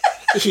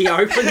he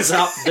opens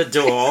up the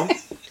door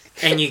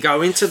and you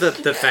go into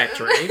the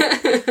factory.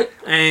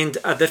 And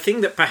the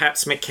thing that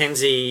perhaps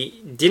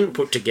Mackenzie didn't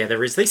put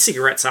together is these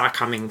cigarettes are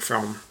coming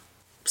from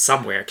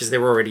somewhere because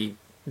they're already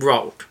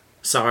rolled.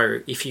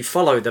 So if you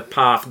follow the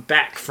path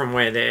back from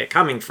where they're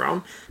coming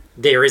from,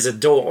 there is a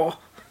door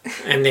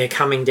and they're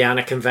coming down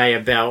a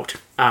conveyor belt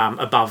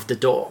above the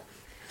door.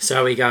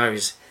 So he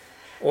goes,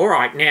 all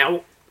right,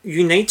 now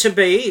you need to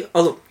be...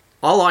 Oh, look,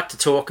 I like to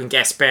talk and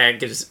gas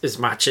bag as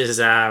much as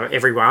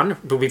everyone,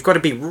 but we've got to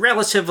be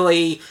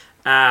relatively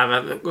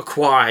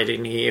quiet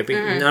in here.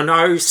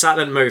 No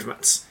sudden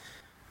movements.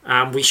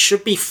 We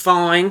should be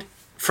fine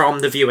from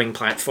the viewing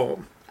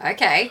platform.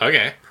 Okay.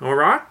 Okay. All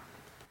right?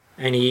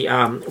 And he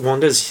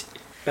wanders,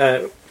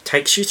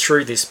 takes you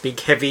through this big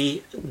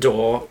heavy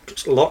door,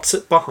 locks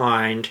it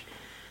behind,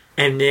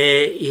 and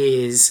there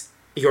is...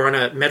 You're on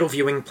a metal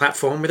viewing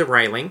platform with a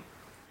railing.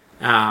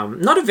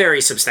 Not a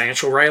very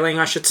substantial railing,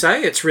 I should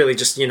say. It's really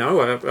just,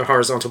 a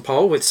horizontal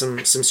pole with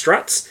some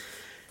struts.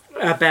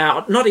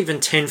 About not even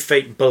 10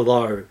 feet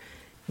below,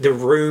 the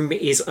room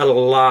is a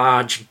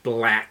large,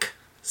 black,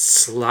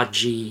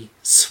 sludgy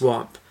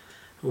swamp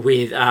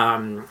with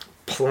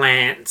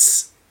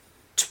plants,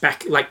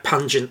 like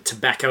pungent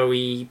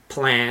tobacco-y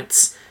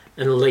plants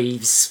and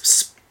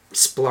leaves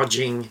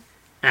splodging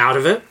out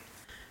of it.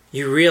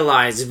 You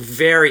realise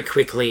very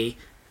quickly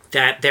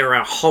that there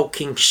are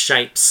hulking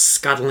shapes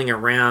scuttling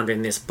around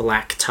in this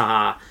black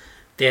tar.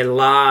 They're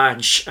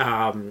large,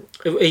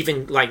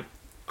 even like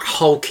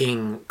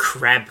hulking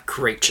crab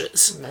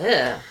creatures.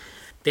 Ugh.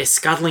 They're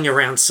scuttling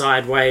around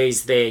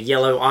sideways. Their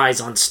yellow eyes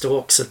on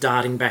stalks are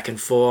darting back and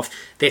forth.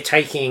 They're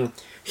taking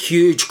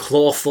huge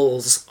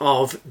clawfuls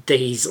of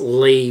these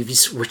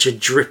leaves, which are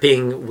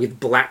dripping with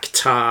black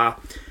tar,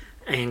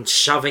 and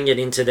shoving it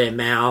into their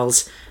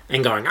mouths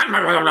and going and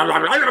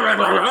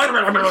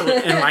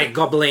like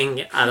gobbling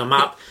them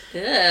up.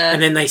 Yeah.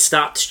 And then they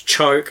start to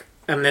choke,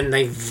 and then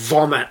they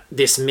vomit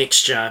this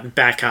mixture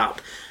back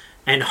up.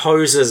 And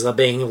hoses are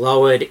being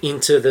lowered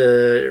into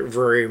the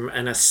room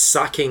and are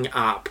sucking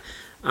up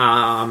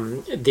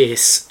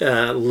this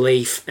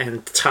leaf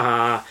and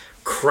tar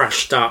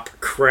crushed up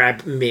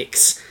crab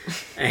mix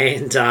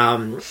and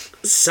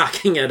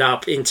sucking it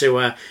up into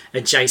a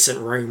adjacent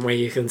room where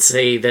you can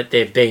see that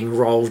they're being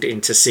rolled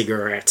into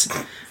cigarettes.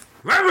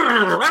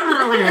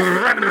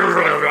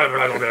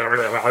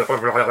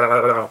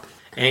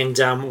 And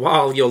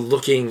while you're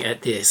looking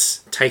at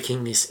this,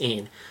 taking this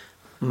in,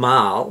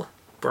 Marl,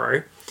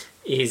 bro,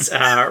 is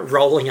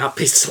rolling up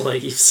his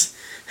sleeves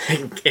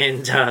and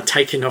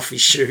taking off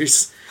his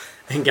shoes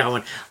and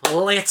going,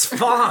 let's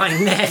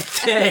find that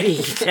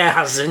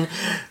 30,000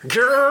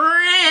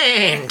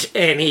 grand.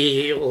 And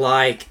he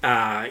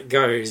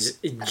goes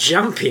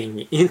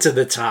jumping into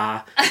the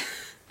tar,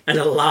 and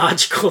a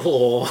large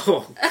claw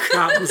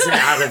comes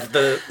out of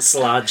the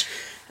sludge,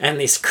 and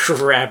this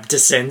crab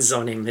descends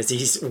on him as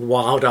he's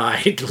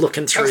wild-eyed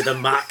looking through the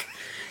muck,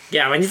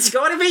 going, it's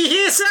got to be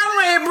here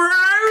somewhere, bro.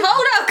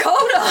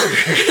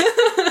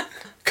 Colder.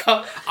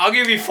 I'll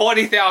give you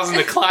 40,000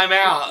 to climb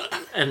out.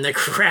 And the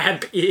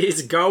crab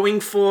is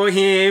going for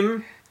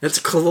him. Its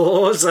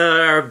claws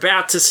are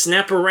about to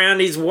snap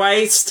around his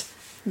waist.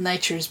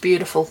 Nature is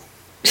beautiful.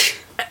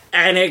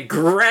 And it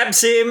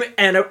grabs him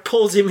and it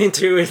pulls him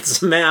into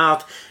its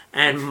mouth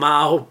and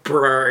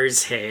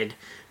Marlboro's head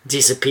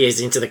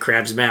disappears into the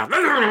crab's mouth.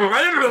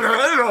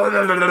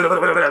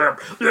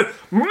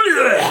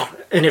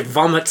 And it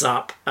vomits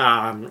up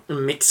a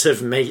mix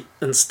of meat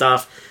and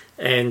stuff,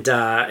 and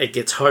it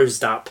gets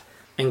hosed up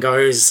and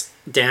goes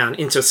down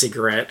into a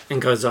cigarette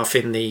and goes off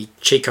in the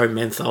Chico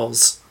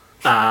Menthols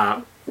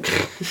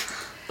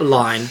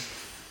line.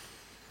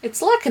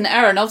 It's like an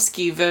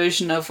Aronofsky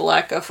version of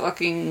like a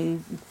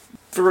fucking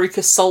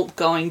Veruca Salt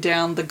going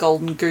down the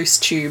Golden Goose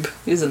tube,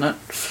 isn't it?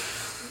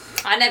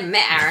 I never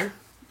met Aaron.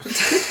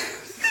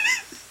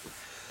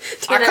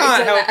 I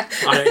can't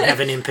help. I don't have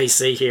an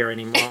NPC here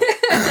anymore.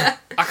 I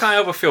can't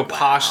help but feel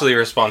partially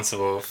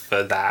responsible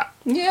for that.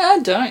 Yeah, I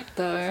don't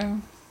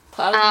though.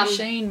 Part of the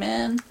machine,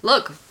 man.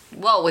 Look,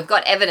 well, we've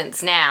got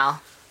evidence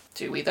now.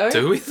 Do we though?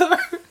 Do we though?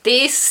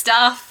 This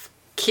stuff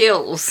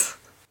kills.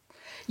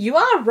 You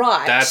are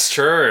right. That's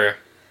true.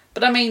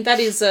 But I mean, that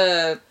is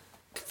a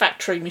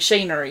factory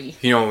machinery.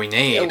 You know what we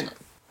need? Illness.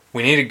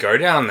 We need to go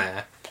down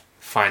there,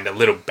 find a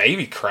little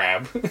baby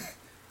crab,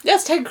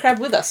 Let's take a crab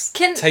with us.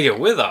 Can take it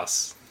with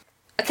us.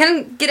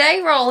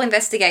 G'day roll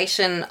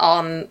investigation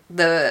on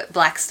the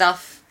black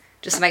stuff,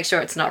 just to make sure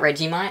it's not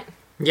Regimite?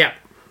 Yep.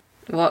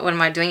 What am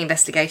I doing?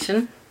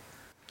 Investigation?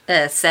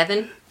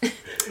 7.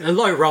 A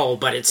low roll,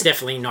 but it's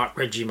definitely not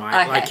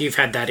Regimite. Okay. Like, you've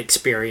had that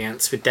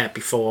experience with that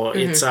before.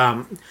 It's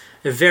a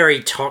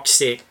very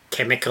toxic,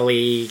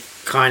 chemically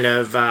kind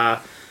of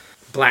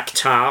black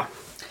tar.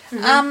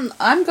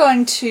 I'm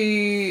going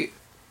to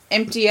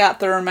empty out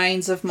the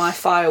remains of my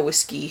fire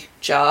whiskey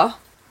jar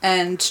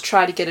and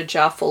try to get a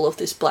jar full of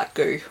this black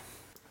goo.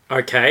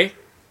 Okay.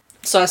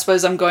 So I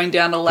suppose I'm going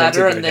down a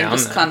ladder go and then down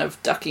just there. kind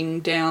of ducking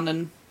down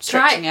and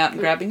stretching out and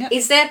grabbing it.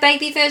 Is there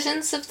baby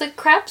versions of the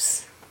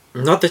crabs?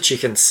 Not that you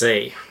can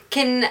see.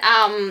 Can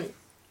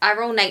I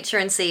roll nature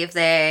and see if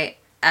they're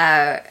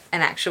an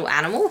actual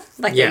animal,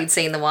 like Yeah. that you'd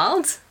see in the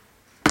wild?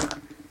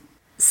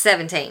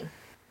 17.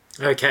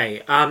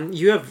 Okay.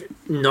 You have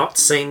not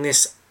seen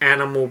this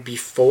animal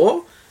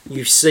before.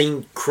 You've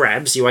seen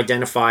crabs. You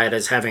identify it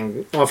as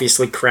having,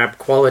 obviously, crab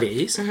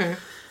qualities.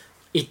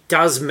 It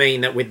does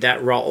mean that with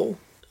that roll,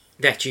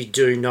 that you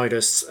do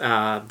notice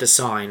the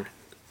sign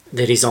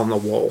that is on the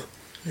wall,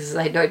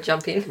 They don't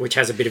jump in. which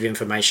has a bit of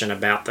information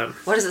about them.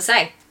 What does it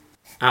say?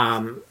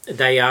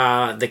 They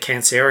are the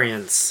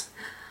Cancerians.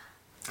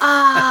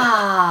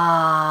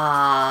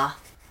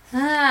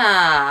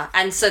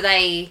 And so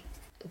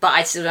but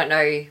I still don't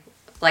know,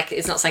 like,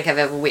 it's not something I've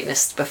ever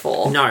witnessed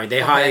before. No,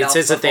 they're Or high. heard It of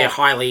says that they're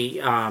before.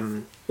 highly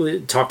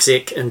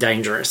toxic and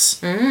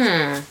dangerous.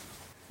 And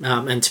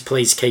to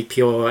please keep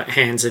your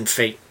hands and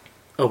feet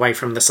away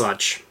from the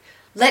sludge.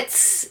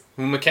 Let's...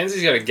 Well,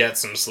 Mackenzie's got to get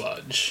some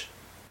sludge.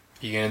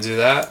 You gonna do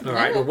that? All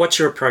right. Well, what's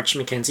your approach,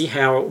 Mackenzie?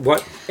 How are you going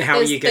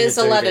to do There's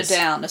a ladder this?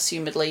 down,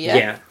 assumedly, yeah?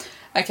 Yeah.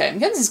 Okay,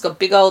 Mackenzie's got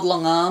big old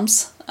long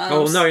arms.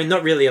 Oh no,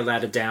 not really a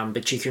ladder down,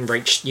 but you can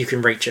reach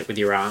it with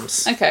your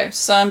arms. Okay,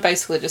 so I'm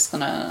basically just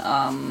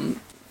gonna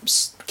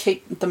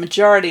keep the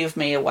majority of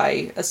me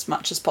away as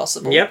much as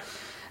possible. Yep.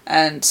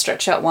 And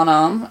stretch out one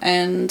arm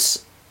and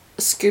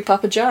scoop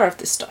up a jar of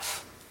this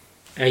stuff.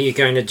 Are you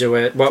going to do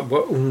it?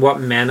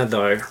 What manner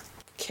though?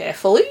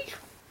 Carefully.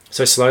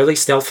 So slowly,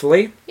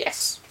 stealthily.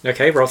 Yes.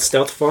 Okay, roll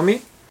stealth for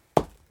me.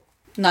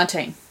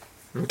 19.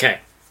 Okay.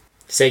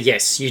 So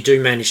yes, you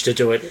do manage to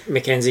do it,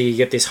 Mackenzie. You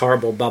get this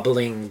horrible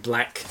bubbling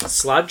black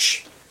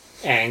sludge,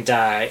 and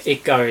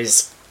it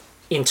goes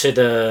into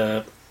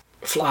the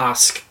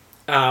flask.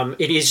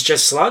 It is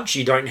just sludge.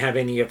 You don't have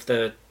any of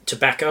the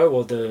tobacco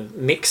or the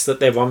mix that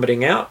they're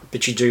vomiting out,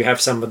 but you do have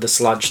some of the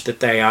sludge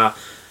that they are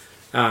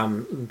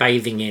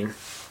bathing in.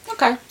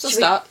 Okay, so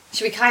start.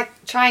 Should we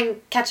try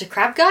and catch a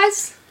crab,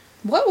 guys?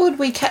 What would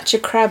we catch a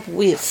crab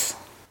with?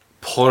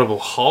 Portable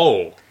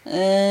hole.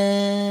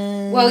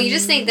 Well, you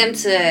just need them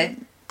to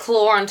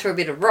claw onto a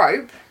bit of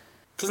rope.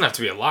 Doesn't have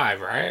to be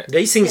alive, right?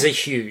 These things are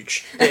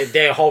huge.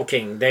 They're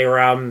hulking. They're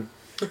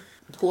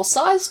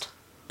Horse-sized?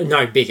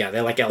 no bigger.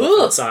 They're like elephant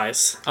Ugh.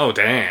 size. Oh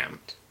damn.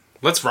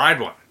 Let's ride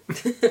one.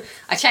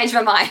 I changed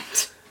my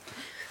mind.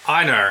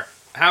 I know.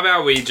 How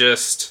about we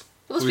just...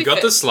 Let's We be got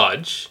fair. the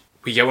sludge.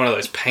 We get one of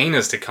those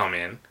painters to come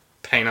in,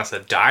 paint us a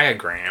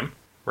diagram,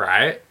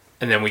 right?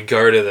 And then we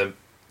go to the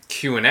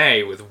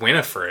Q&A with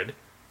Winifred,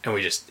 and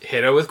we just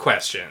hit her with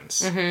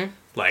questions. Mm-hmm.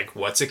 Like,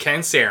 what's a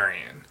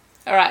Cancerian?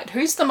 Alright,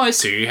 who's the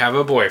most Do you have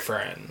a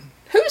boyfriend?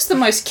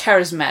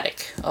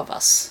 charismatic of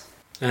us?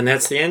 And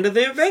that's the end of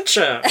the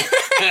adventure.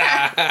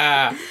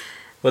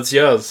 What's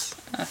yours?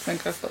 I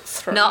think I've got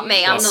 3. Not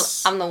me.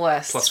 Plus- I'm the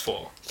worst.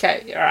 +4.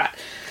 Okay, alright.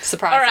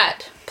 Surprise.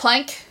 Alright,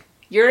 Plank,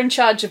 you're in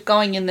charge of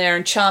going in there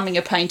and charming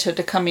a painter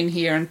to come in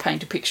here and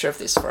paint a picture of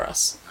this for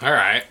us.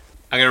 Alright.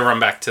 I'm going to run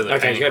back to the Okay,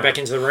 you painting go room. back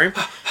into the room.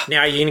 Now,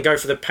 are you going to go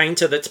for the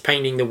painter that's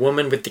painting the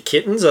woman with the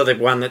kittens, or the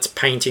one that's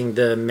painting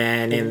the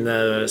man in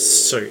the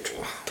suit?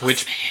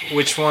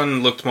 Which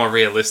one looked more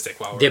realistic?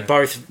 While we're They're in?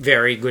 both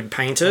very good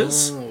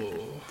painters.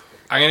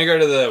 I'm going to go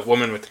to the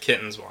woman with the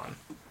kittens one.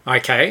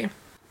 Okay.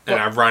 And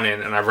I run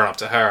in and I run up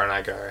to her and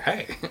I go,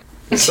 hey,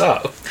 what's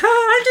up?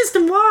 I'm just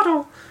a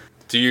model.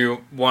 Do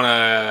you want to...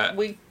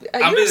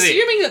 Are I'm you busy.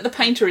 assuming that the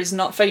painter is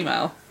not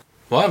female?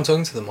 Well, I'm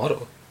talking to the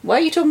model. Why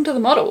are you talking to the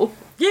model?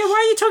 Yeah, why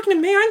are you talking to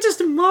me? I'm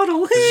just a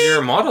model. Because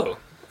you're a model.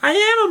 I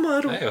am a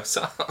model. Hey, what's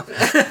up?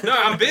 No,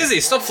 I'm busy.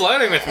 Stop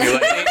flirting with me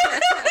lately.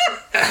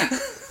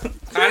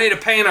 I need a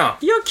painter.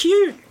 You're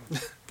cute.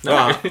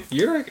 No,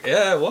 you're...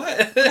 Yeah,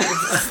 what?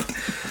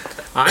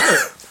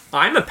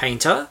 I'm a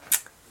painter,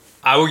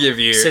 I will give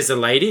you... says the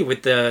lady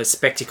with the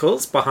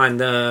spectacles behind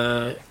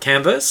the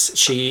canvas.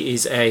 She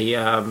is a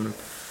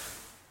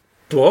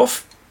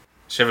dwarf.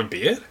 Does she have a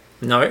beard?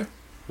 No,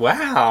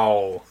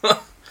 Wow.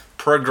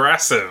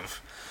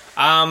 Progressive.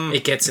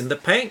 it gets in the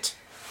paint.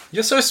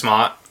 You're so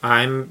smart.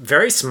 I'm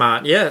very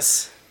smart,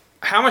 yes.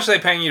 How much are they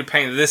paying you to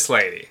paint this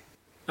lady?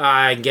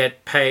 I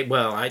get paid,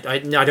 well, I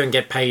don't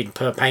get paid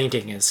per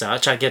painting as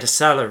such. I get a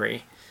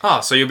salary.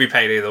 Oh, so you'll be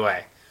paid either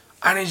way.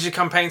 I need you to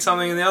come paint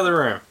something in the other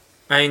room.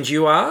 And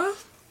you are?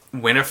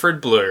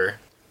 Winifred Blue.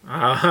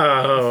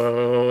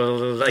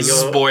 Oh, This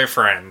is his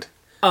boyfriend.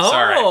 oh.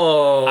 Sorry.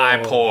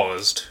 I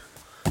paused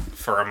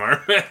for a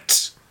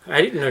moment.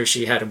 I didn't know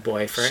she had a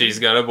boyfriend. She's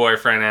got a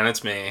boyfriend and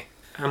it's me.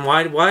 And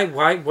what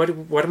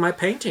am I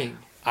painting?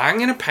 I'm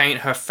going to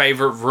paint her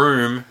favorite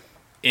room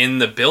in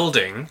the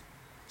building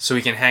so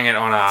we can hang it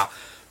on our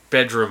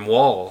bedroom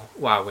wall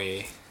while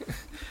we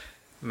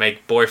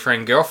make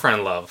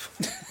boyfriend-girlfriend love.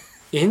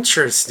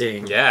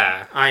 Interesting.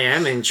 Yeah. I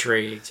am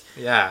intrigued.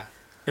 Yeah.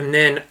 And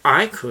then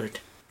I could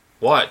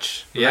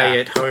Watch. Yeah. lay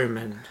at home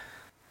and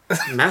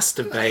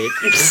masturbate,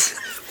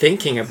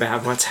 thinking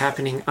about what's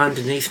happening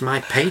underneath my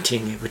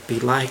painting. It would be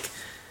like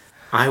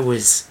I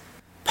was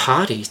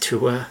party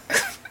to a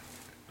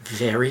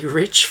very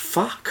rich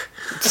fuck.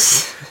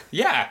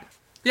 Yeah.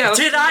 Yeah. let's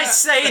Did do I that.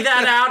 say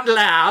that out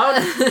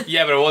loud?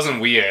 Yeah, but it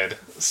wasn't weird.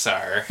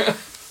 So.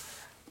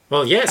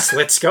 Well, yes,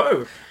 let's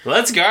go.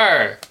 Let's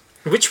go.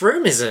 Which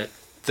room is it?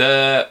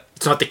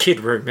 It's not the kid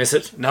room, is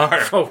it? No.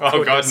 Oh, Oh,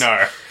 God, goodness.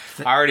 no.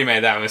 I already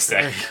made that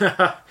mistake.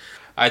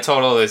 I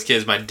told all those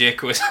kids my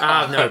dick was...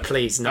 Oh, no,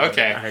 please, no.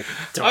 Okay. I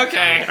don't,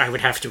 Okay. I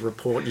would have to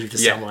report you to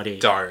Yeah, somebody.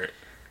 don't.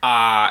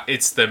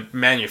 It's the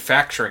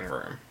manufacturing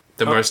room.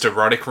 The most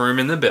erotic room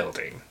in the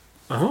building.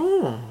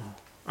 Oh.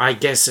 I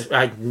guess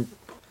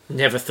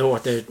never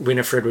thought that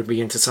Winifred would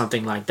be into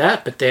something like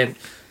that, but then,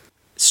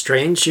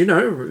 strange,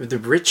 the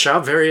rich are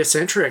very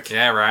eccentric.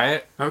 Yeah,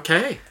 right?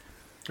 Okay.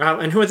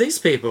 And who are these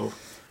people?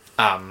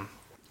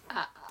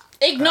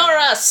 Ignore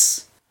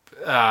us!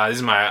 This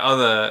is my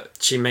other...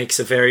 She makes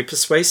a very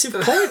persuasive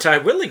point. I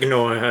will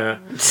ignore her.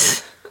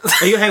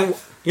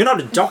 You're not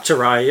a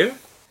doctor, are you?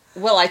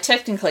 Well, I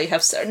technically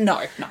have...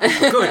 No.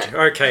 Good.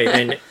 Okay,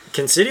 then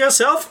consider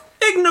yourself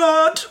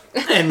ignored.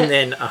 And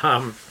then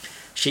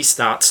she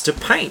starts to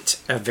paint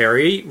a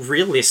very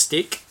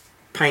realistic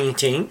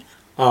painting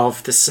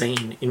of the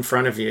scene in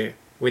front of you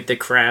with the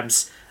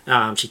crabs.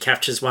 She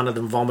captures one of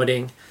them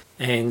vomiting,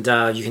 and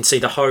you can see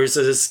the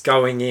hoses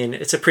going in.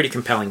 It's a pretty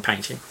compelling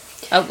painting.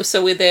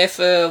 So we're there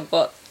for,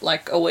 what,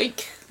 like a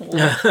week?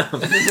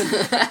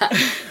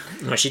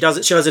 No, she does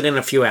it in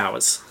a few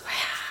hours.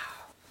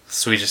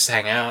 So we just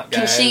hang out,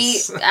 Can guys.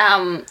 she?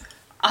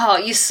 Oh,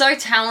 you're so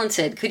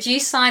talented. Could you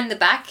sign the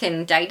back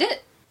and date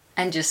it,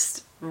 and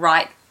just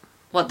write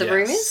what the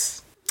room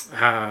is?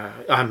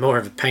 I'm more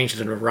of a painter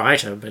than a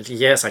writer, but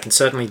yes, I can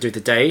certainly do the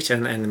date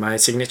and my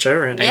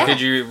signature. And Yeah.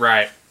 Could you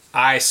write,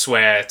 I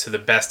swear to the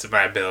best of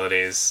my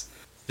abilities,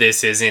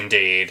 this is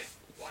indeed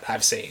what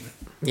I've seen.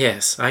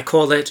 yes, I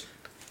call it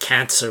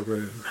Cancer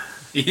Room.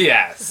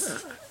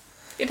 Yes.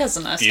 It has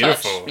a nice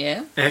Beautiful. touch.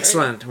 Yeah.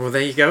 Excellent. Well,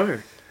 there you go.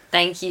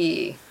 Thank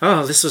you.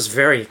 Oh, this was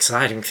very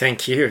exciting.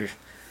 Thank you.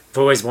 I've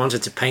always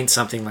wanted to paint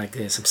something like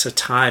this. I'm so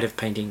tired of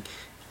painting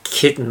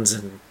kittens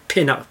and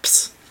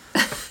pin-ups.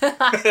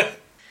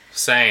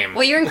 Same.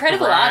 Well, you're an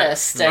incredible Right.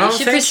 artist. So Oh, you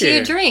should thank pursue you.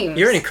 your dreams.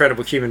 You're an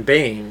incredible human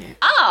being.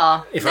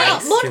 Ah, If Now,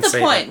 I more can to the say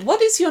point, that.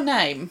 what is your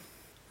name?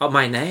 Oh,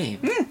 my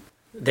name.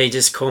 They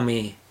just call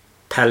me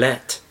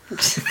Palette.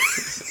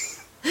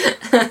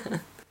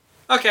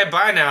 Okay,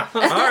 bye now.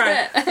 All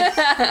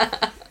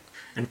right.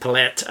 And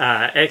Palette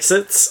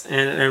exits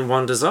and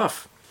wanders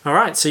off. All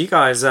right. So you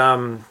guys,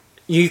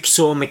 you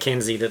saw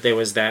Mackenzie that there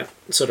was that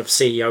sort of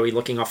CEO-y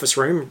looking office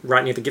room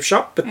right near the gift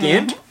shop at the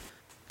end.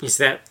 Was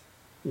that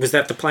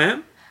the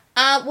plan?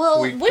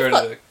 Well, We we've go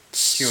got... to the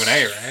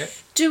Q&A,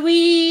 right? Do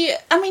we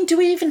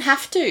even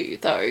have to,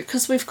 though?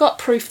 Because we've got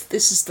proof that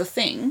this is the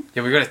thing.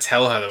 Yeah, we got to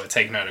tell her that we're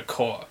taking her to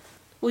court.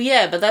 Well,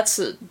 yeah, but that's,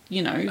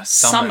 summons.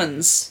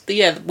 summons.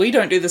 Yeah, we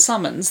don't do the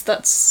summons.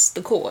 That's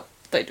the court.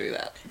 They do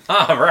that.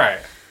 Oh, right.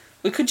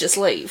 We could just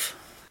leave.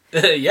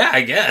 Yeah,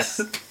 I guess.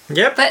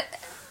 Yep. but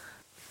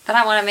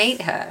I want to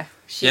meet her.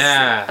 She's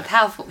Yeah. a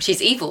powerful.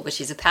 She's evil, but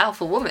she's a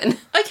powerful woman.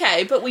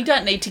 Okay, but we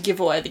don't need to give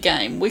away the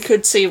game. We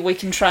could see if we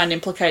can try and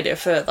implicate her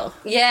further.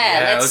 Yeah,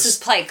 Yeah, let's let's-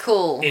 just play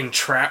cool.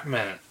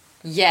 Entrapment.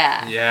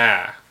 Yeah.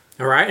 Yeah.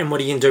 All right. And what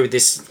are you gonna do with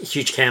this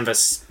huge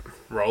canvas?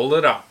 Roll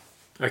it up.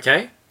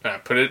 Okay. And I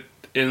put it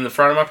in the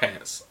front of my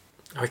pants.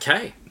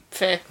 Okay.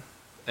 Fair.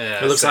 And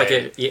It I looks like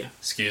say, yeah.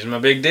 Excuse my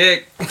big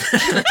dick.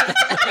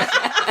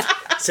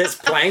 Says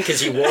plank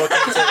as you walk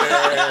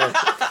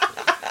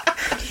into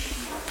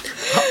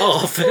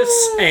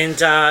office, and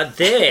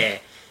there,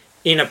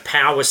 in a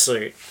power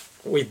suit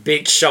with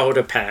big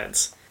shoulder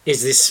pads,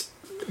 is this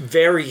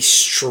very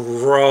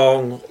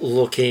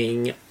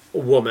strong-looking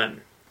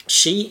woman.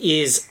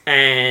 She is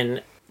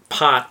an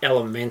part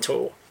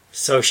elemental,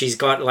 so she's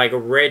got like a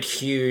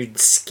red-hued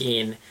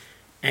skin,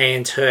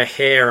 and her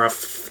hair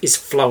is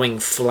flowing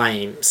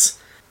flames,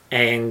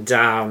 and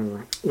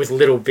with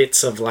little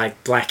bits of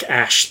like black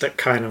ash that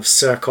kind of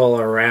circle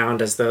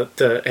around as her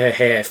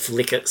hair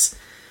flickers.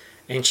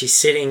 And she's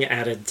sitting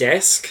at a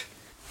desk,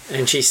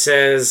 and she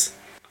says,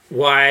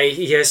 "Why,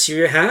 yes,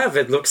 you have.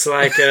 It looks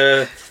like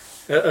a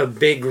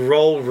big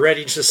roll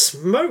ready to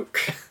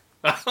smoke."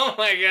 Oh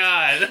my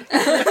god.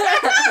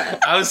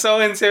 I'm so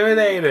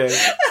intimidated.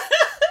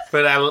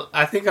 But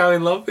I think I'm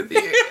in love with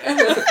you.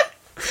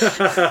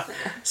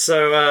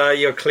 So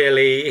you're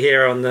clearly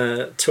here on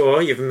the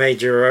tour. You've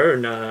made your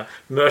own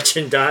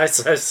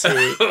merchandise, I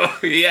see. Oh,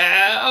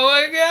 yeah. Oh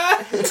my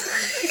god.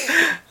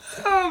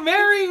 Oh,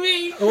 marry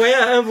me.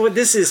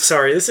 This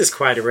is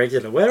quite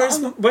irregular.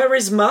 Where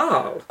is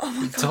Marl? Oh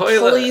my god,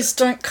 Toilet. please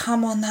don't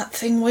come on that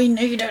thing. We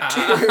need it to.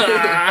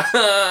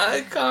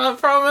 I can't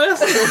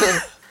promise.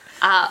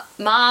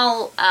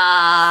 Mal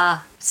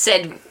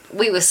said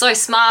we were so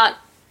smart,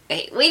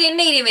 we didn't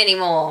need him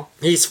anymore.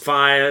 He's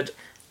fired.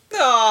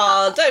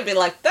 Oh, don't be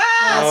like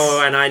that.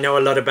 Oh, and I know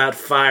a lot about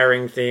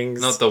firing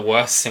things. Not the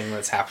worst thing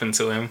that's happened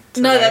to him.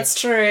 No, that's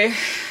true.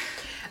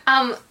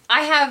 I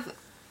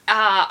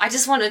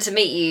just wanted to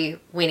meet you,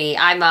 Winnie.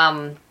 I'm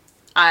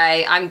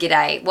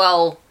G'day.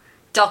 Well,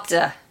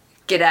 Doctor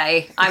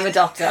G'day. I'm a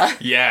doctor.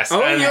 Yes.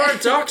 Oh, and, you're a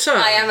doctor.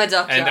 I am a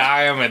doctor. and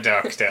I am a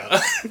doctor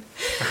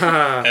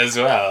as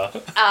well.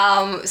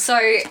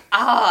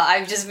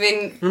 I've just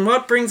been. And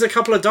what brings a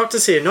couple of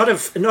doctors here? Not a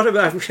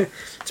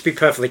to be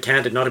perfectly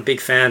candid, not a big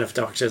fan of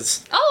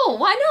doctors. Oh,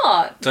 why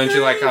not? Don't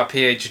you like our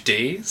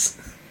PhDs?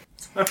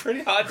 It's a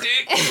pretty hard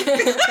dick.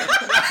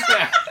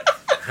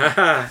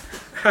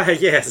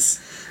 Yes.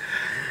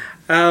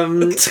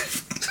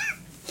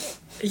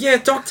 Yeah,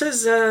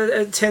 doctors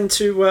tend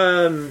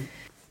to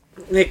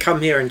they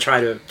come here and try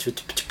to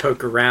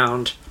poke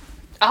around.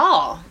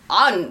 Oh,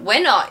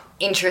 we're not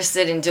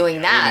interested in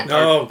doing that.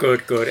 Oh,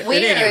 good. We're And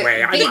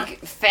anyway, big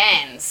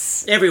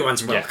fans.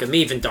 everyone's welcome,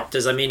 even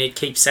doctors. I mean, it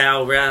keeps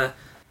our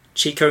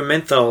Chico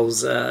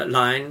Menthol's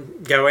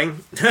line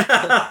going.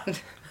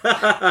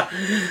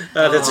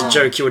 That's a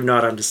joke you would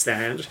not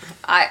understand.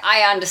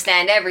 I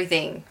understand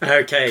everything.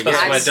 Okay,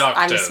 That's yeah. my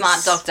I'm a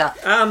smart doctor.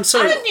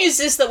 So Good news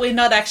is that we're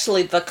not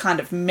actually the kind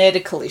of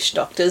medical-ish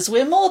doctors.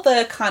 We're more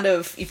the kind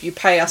of, if you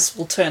pay us,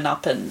 we'll turn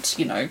up and,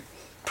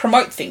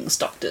 promote things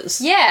doctors.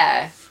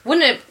 Yeah.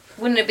 Wouldn't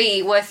it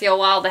be worth your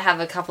while to have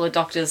a couple of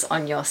doctors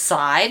on your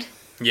side?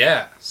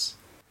 Yes.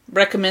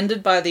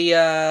 Recommended by the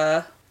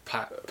The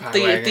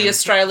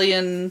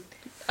Australian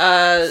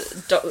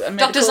Doctors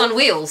Medical on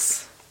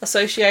Wheels.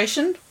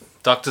 Association.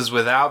 Doctors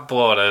Without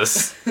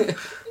Borders.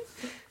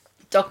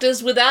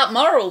 Doctors Without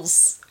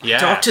Morals. Yeah.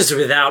 doctors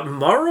without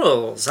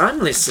morals. I'm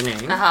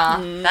listening.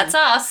 That's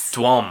us.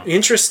 Dwom.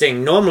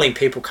 Interesting. Normally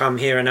people come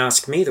here and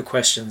ask me the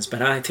questions,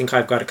 but I think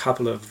I've got a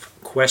couple of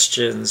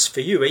questions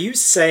for you. Are you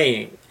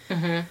saying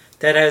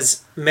that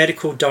as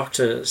medical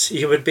doctors,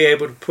 you would be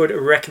able to put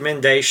a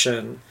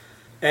recommendation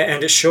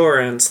and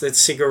assurance that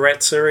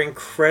cigarettes are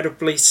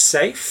incredibly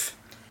safe?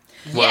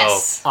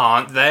 Yes. Well,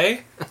 aren't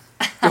they?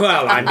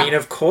 Well, I mean,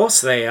 of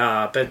course they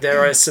are, but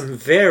there are some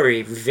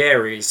very,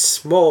 very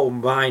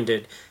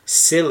small-minded,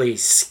 silly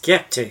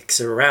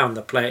skeptics around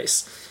the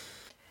place.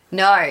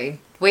 No.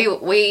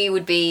 We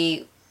would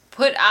be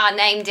put our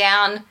name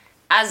down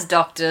as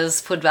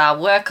doctors, put our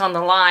work on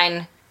the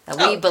line, that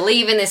we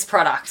believe in this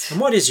product.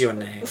 And what is your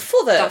name?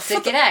 For the Dr.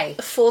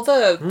 G'day. for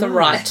the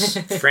right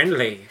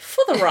Friendly.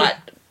 for the right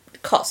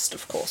cost,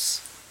 of course.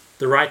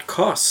 The right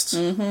cost.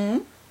 Mm-hmm.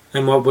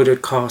 And what would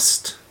it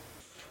cost?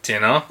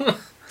 Dinner.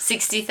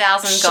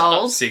 60,000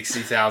 gold.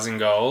 60,000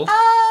 gold.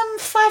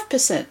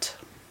 5%.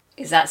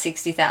 Is that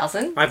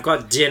 60,000? I've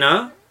got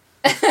dinner.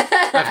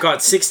 I've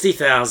got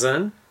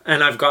 60,000,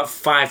 and I've got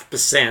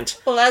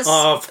 5% Well,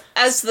 of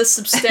as the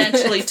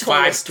substantially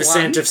tallest 5%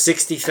 one. of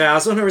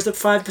 60,000, or is it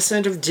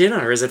 5% of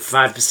dinner? Or is it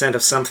 5%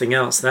 of something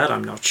else? That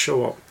I'm not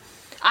sure.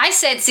 I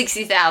said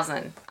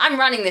 60,000. I'm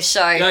running the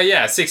show. No,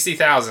 yeah,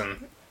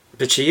 60,000.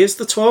 But she is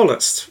the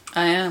tallest.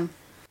 I am.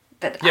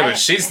 Yeah, but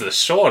she's the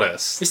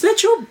shortest. Is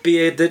that your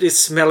beard that is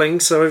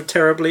smelling so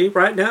terribly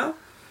right now?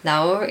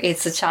 No,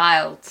 it's a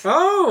child.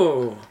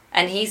 Oh,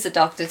 And he's a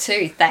doctor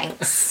too,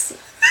 thanks.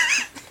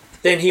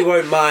 then he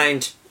won't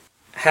mind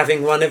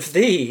having one of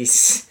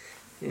these.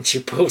 And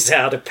she pulls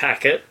out a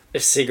packet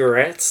of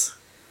cigarettes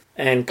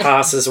and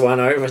passes one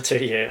over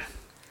to you.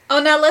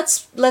 Oh, now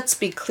let's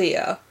be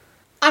clear.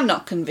 I'm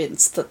not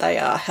convinced that they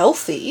are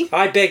healthy,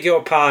 I beg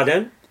your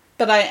pardon.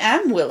 but I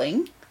am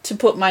willing to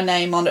put my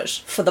name on it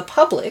for the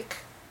public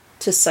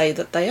to say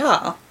that they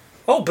are.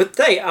 Oh, but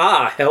they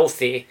are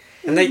healthy,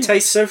 and they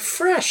taste so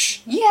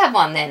fresh. You have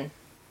one then.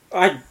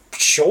 I'm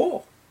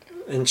sure.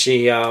 And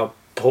she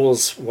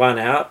pulls one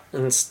out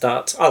and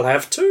starts, I'll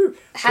have two.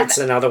 Have- Puts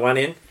another one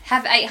in.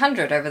 have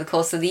 800 over the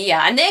course of the year,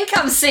 and then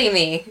come see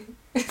me.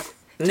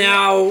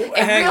 Now,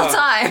 hang real on.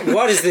 time.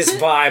 What is this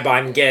vibe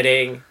I'm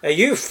getting? Are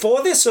you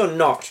for this or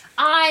not?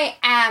 I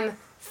am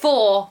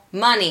for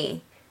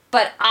money,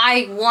 but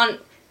I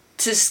want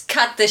to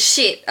cut the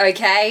shit,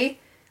 okay?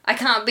 I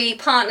can't be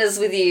partners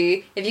with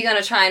you if you're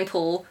going to try and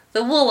pull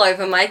the wool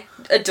over my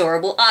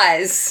adorable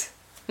eyes.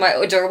 My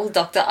adorable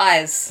doctor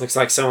eyes. Looks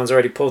like someone's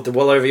already pulled the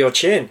wool over your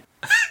chin.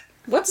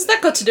 What's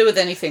that got to do with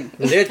anything?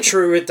 Yeah,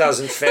 true, it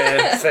doesn't.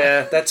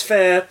 Fair. That's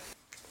fair.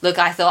 Look,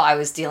 I thought I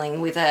was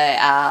dealing with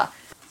a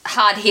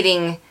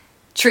hard-hitting,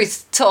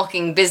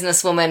 truth-talking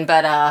businesswoman,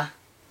 but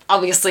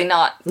obviously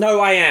not. No,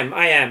 I am.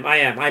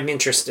 I'm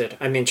interested.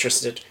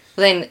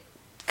 Then,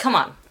 come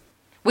on.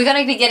 We're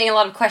going to be getting a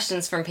lot of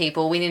questions from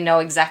people. We need to know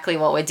exactly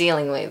what we're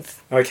dealing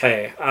with.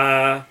 Okay,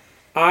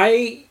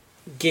 I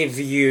give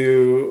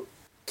you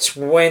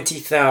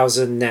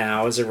 20,000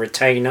 now as a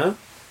retainer.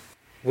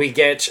 We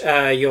get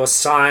your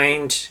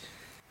signed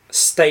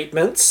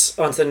statements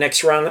onto the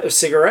next run of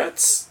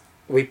cigarettes.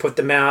 We put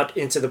them out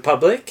into the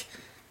public.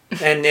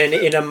 And then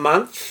in a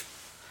month,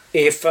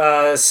 if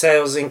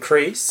sales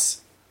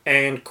increase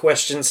and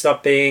questions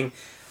stop being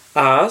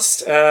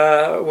asked,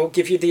 we'll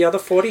give you the other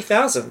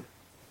 40,000.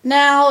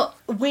 Now,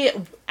 we,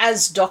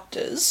 as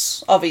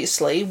doctors,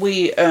 obviously,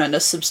 we earn a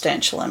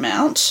substantial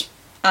amount.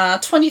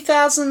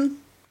 20,000,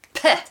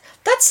 Peh.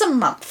 that's a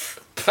month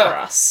for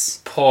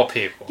us. Poor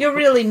people. You're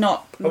really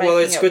not making Well,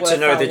 it's it good to worth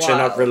know our that you're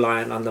not while.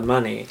 reliant on the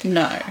money.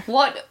 No.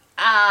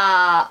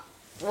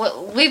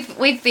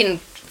 We've been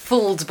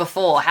fooled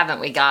before, haven't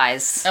we,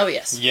 guys? Oh,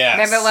 yes. Yes.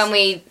 Remember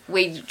when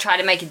we tried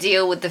to make a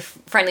deal with the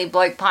friendly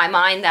bloke pie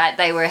mine that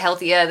they were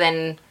healthier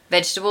than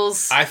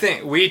vegetables? I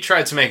think we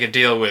tried to make a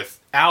deal with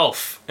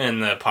Alf in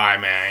the Pie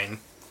Man,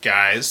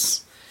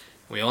 guys.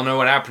 We all know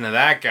what happened to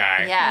that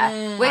guy.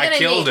 Yeah. I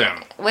killed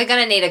him. We're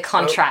gonna need a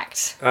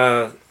contract.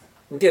 I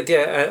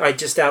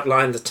just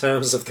outlined the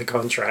terms of the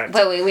contract.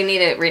 Well, we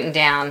need it written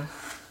down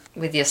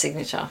with your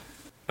signature.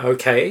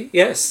 Okay,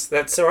 yes,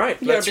 that's all right.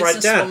 You're a Let's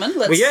write down. businesswoman.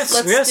 Let's- Well, yes,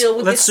 let's yes. deal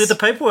with Let's this. do the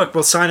paperwork.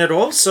 We'll sign it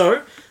all.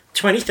 So,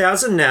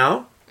 20,000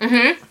 now.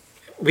 Mm-hmm.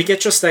 We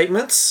get your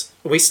statements.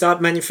 We start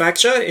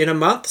manufacture in a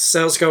month.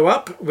 Sales go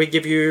up. We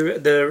give you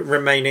the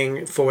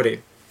remaining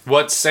 40.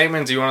 What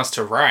statement do you want us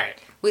to write?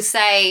 We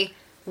say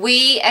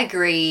we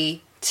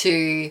agree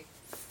to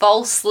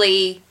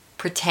falsely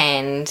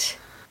pretend.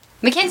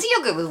 Mackenzie,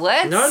 you're good with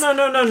words.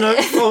 No.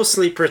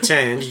 Falsely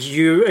pretend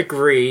you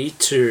agree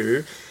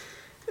to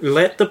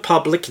let the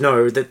public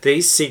know that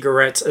these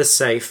cigarettes are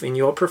safe in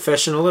your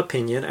professional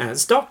opinion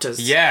as doctors.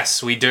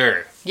 Yes, we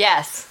do.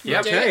 Yes.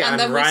 Yep. Okay, And I'm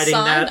then we writing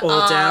sign that all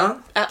our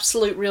down.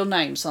 absolute real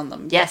names on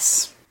them.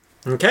 Yes.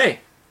 Okay.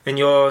 And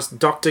you're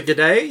Dr.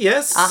 G'day,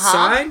 yes? Uh-huh.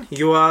 Sign.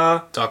 You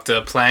are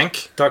Dr.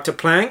 Plank. Dr.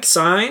 Plank,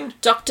 sign.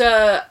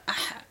 Dr.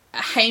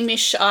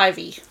 Hamish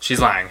Ivy. She's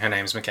lying. Her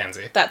name's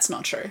Mackenzie. That's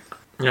not true.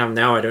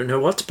 Now I don't know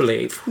what to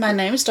believe. My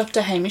name is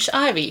Dr. Hamish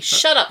Ivy.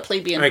 Shut up,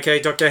 plebeian.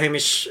 Okay, Dr.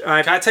 Hamish,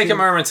 Can I take a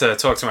moment to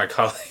talk to my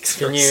colleagues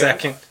for Can a you-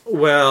 second?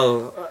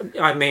 Well,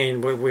 I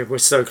mean, we're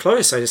so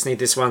close. I just need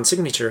this one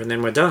signature and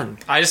then we're done.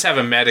 I just have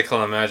a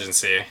medical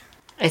emergency.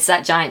 It's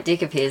that giant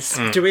dick of his.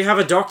 Do we have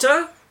a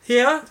doctor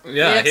here?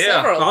 Yeah, Yeah,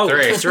 several. Oh,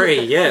 Three.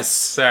 three, yes.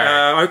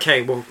 Sorry.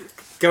 Okay, well,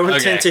 go and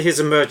Okay. tend to his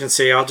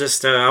emergency. I'll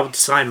just, I'll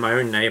sign my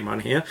own name on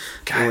here.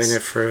 Guys,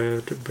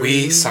 Winifred.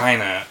 We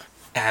sign it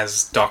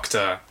as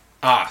Dr.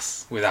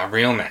 Us with our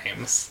real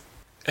names.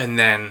 And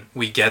then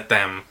we get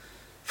them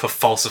for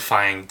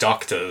falsifying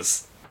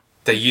doctors.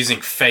 They're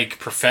using fake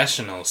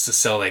professionals to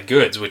sell their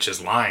goods, which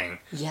is lying,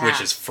 Yeah. which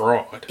is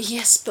fraud.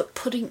 Yes, but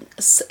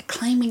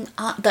claiming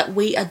that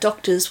we are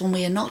doctors when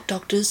we are not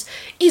doctors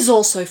is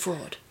also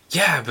fraud.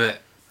 Yeah,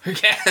 but who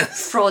cares?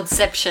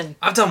 Fraudception.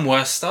 I've done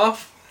worse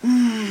stuff.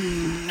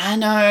 I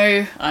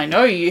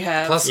know you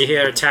have. Plus, You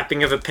hear a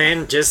tapping of a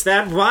pen, just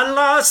that one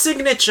last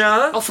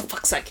signature. Oh, for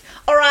fuck's sake.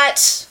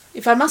 Alright,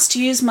 if I must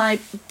use my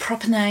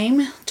proper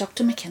name,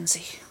 Dr.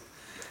 Mackenzie.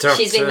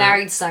 She's been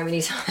married so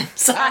many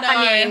times. I know.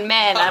 I mean,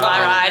 man, am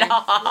I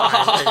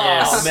right?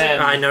 Yes,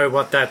 man. I know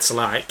what that's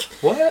like.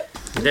 what?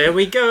 There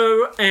we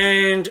go,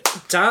 and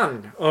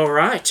done. All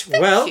right.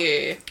 Well, Thank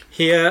you.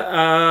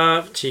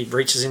 here, she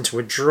reaches into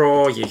a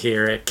drawer. You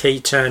hear a key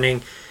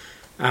turning.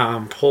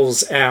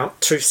 Pulls out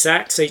 2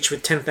 sacks, each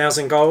with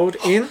 10,000 gold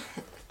in.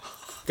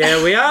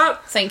 There we are.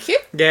 Thank you.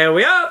 There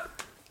we are.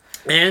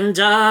 And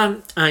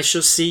I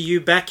shall see you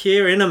back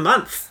here in a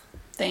month.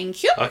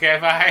 Thank you. Okay,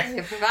 bye.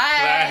 Bye.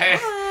 Bye.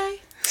 Bye.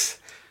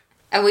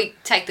 And we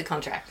take the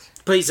contract.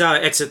 Please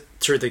exit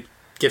through the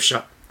gift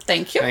shop.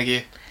 Thank you. Thank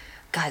you.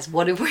 Guys,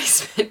 what if we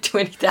spent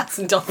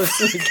 $20,000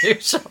 in the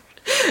gift shop?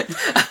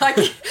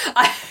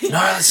 No,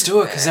 let's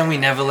do it, because then we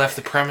never left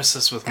the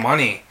premises with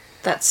money,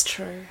 That's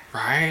true.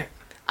 right?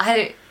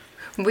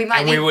 We might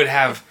And need... we would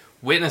have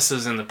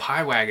witnesses in the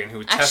pie wagon who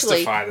would Actually-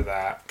 testify to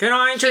that. Can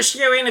I interest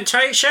you in a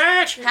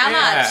t-shirt? How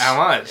Yeah, much? how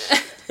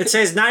much? It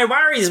says no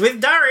worries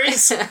with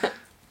Doris.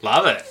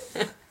 Love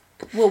it.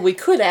 Well, we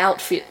could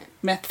outfit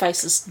Meth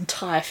Face's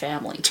entire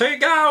family. 2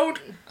 gold.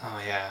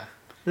 Oh, yeah.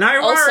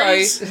 No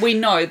worries. Also, we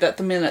know that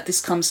the minute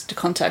this comes into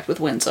contact with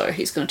Wenzo,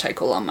 he's going to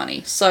take all our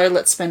money. So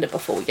let's spend it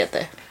before we get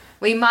there.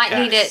 We might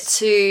need it Yes.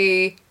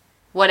 to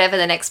whatever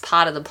the next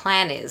part of the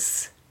plan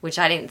is, which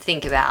I didn't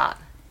think about.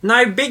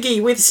 No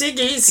biggie with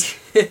ciggies.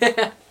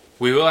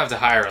 We will have to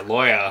hire a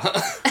lawyer.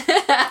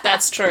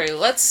 That's true.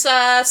 Let's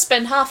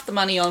spend half the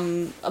money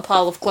on a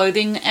pile of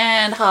clothing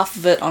and half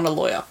of it on a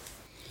lawyer.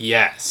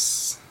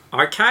 Yes.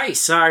 Okay,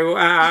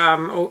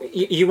 so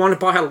you want to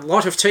buy a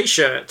lot of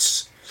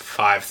t-shirts.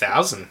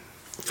 5,000.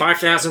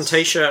 5,000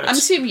 t-shirts. I'm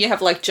assuming you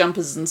have like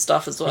jumpers and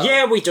stuff as well.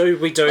 Yeah, we do.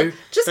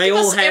 Just they give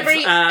all us have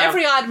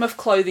every item of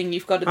clothing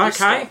you've got in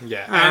this Okay. store.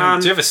 Yeah.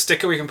 And do you have a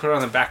sticker we can put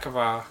on the back of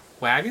our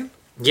wagon?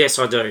 Yes,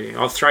 I do.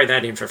 I'll throw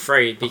that in for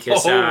free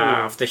because Oh.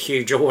 of the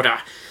huge order.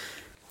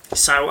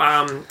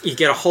 So you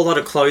get a whole lot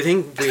of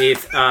clothing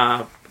with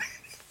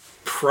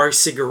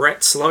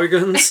pro-cigarette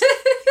slogans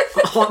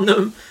on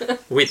them,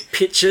 with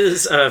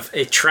pictures of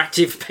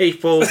attractive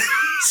people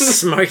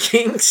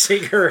smoking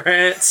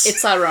cigarettes.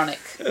 It's ironic.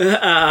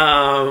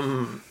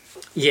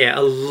 Yeah,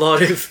 a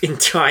lot of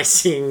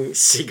enticing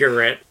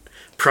cigarette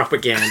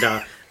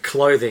propaganda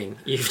clothing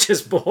you've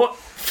just bought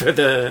for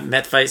the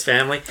Meth Face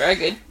family. Very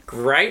good.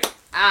 Great.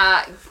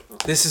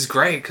 This is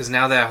great because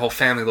now their whole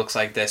family looks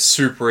like they're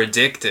super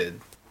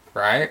addicted,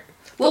 right?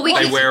 Well, we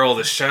They can... wear all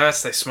the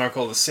shirts, they smoke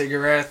all the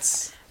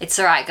cigarettes. It's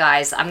alright,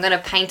 guys. I'm going to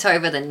paint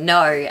over the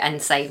no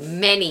and say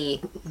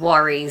many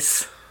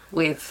worries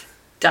with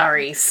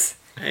durries.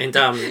 And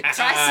Nice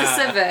and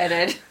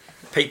subverted.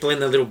 people in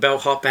the little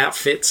bellhop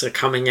outfits are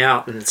coming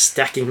out and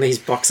stacking these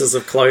boxes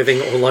of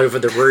clothing all over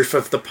the roof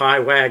of the pie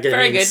wagon,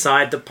 Very good.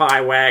 inside the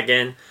pie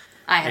wagon.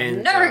 I have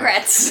And, no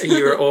regrets.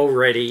 You're all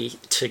ready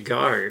to go.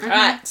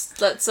 Alright,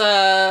 let's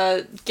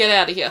get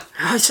out of here.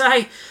 I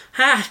say,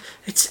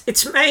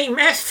 it's me,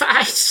 Meth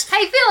Face. How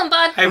you feeling,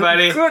 bud? Hey,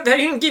 buddy. Good, they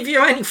didn't give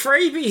you any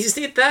freebies,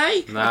 did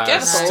they? Nah,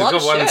 Gave us a still lot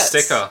got of one shirts.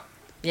 sticker.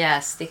 Yeah,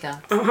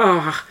 sticker.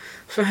 Oh,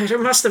 it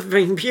must have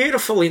been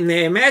beautiful in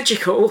there,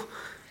 magical.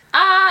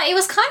 It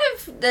was kind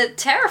of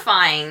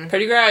terrifying.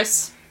 Pretty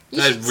gross.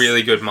 They had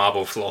really good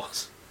marble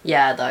floors.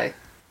 Yeah, though.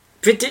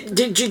 But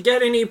did you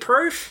get any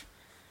proof?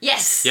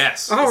 Yes.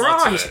 Yes. All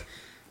lots of right. it.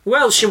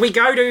 Well, shall we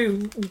go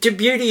to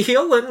Beauty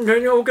Hill and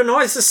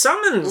organise the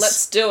summons?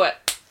 Let's do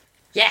it.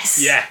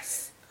 Yes.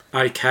 Yes.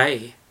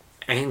 Okay,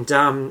 and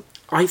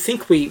I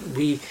think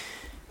we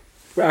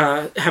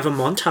have a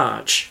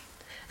montage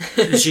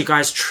as you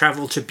guys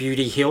travel to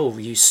Beauty Hill.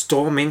 You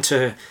storm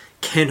into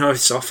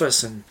Kenoth's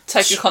office and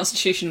Take your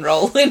constitution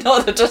roll in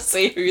order to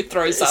see who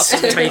throws up.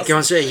 take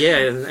on. Yeah,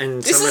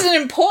 and This some is of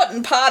an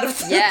important part of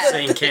the Yeah.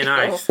 seeing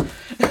Kenoth.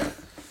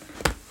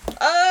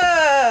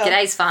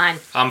 G'day's fine.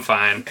 I'm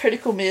fine.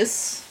 Critical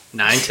miss.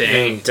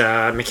 19.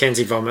 And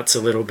Mackenzie vomits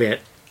a little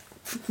bit.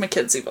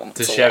 Mackenzie vomits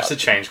Does a she have lot. to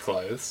change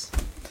clothes?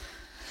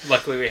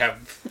 Luckily, we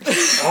have.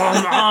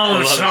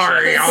 I'm of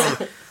sorry.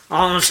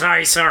 I'm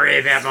so sorry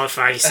about my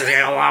face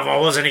there, love. I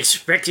wasn't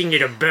expecting you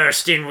to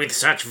burst in with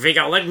such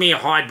vigour. Let me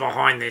hide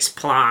behind this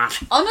plant.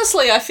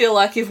 Honestly, I feel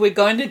like if we're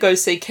going to go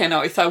see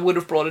Kenoth, I would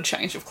have brought a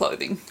change of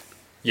clothing.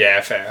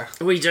 Yeah, fair.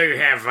 We do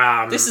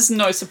have This is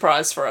no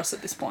surprise for us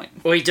at this point.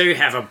 we do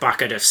have a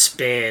bucket of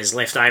spares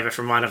left over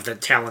from one of the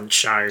talent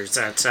shows.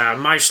 That's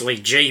mostly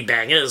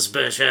G-bangers,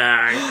 but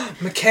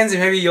Mackenzie,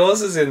 maybe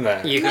yours is in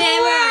there. you could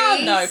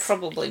Memories. No,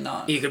 probably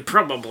not. you could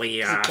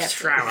probably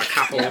throw a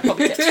couple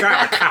probably get- throw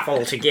a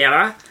couple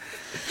together.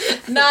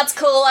 Nah, it's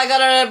cool. I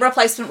got a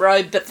replacement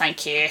robe, but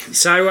thank you.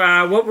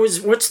 So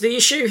what's the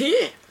issue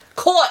here?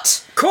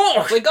 Court!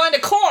 Court. We're going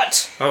to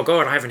court! Oh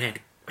God, I haven't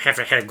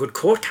had a good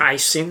court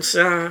case since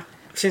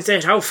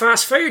that whole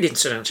fast food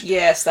incident.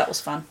 Yes, that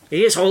was fun.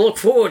 Yes, I'll look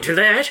forward to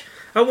that.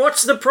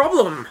 What's the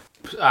problem?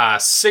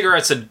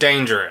 Cigarettes are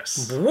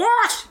dangerous.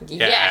 What?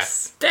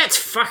 Yes. That's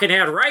fucking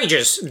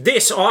outrageous.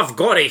 This I've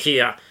got to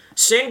hear.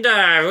 Send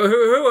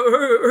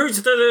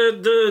who's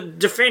the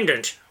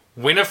defendant?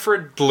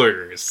 Winifred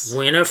Blues.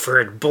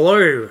 Winifred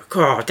Blue.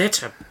 God,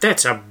 that's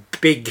a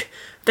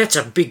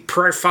big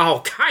profile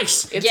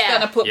case. It's Yeah.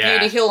 going to put Yeah.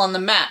 Beauty Hill on the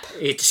map.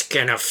 It's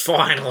gonna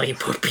finally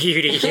put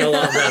Beauty Hill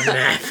on the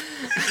map.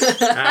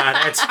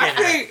 That's I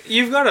gonna. think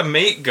you've got to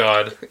meet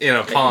God in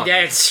a pond.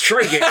 That's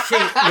true. You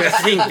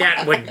think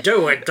that would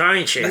do it,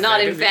 don't you?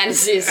 Not in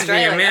Fantasy The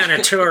Australia. amount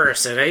of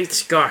tourists it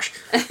eats, gosh.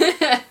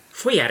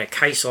 If we had a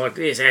case like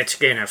this, that's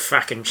gonna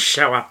fucking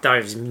show up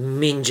those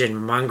mingin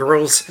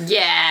mongrels.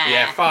 Yeah.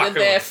 Yeah, fuck With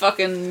their 'em.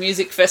 fucking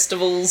music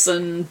festivals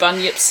and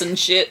bunyips and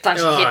shit. Bunch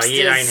of Oh, hipsters.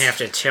 you don't have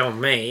to tell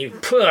me.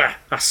 Puh,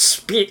 I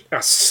spit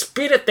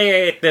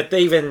at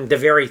even the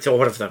very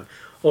thought of them.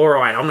 All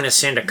right, I'm gonna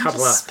send a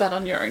couple of. Spat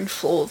on your own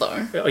floor,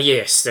 though. Oh,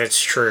 yes, that's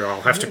true.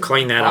 I'll have to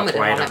clean that up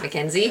Vomited on it, later.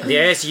 Mackenzie.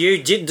 Yes,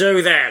 you did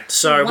do that.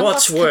 So One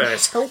what's of us can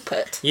worse? Help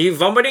it. You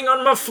vomiting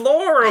on my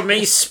floor or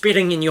me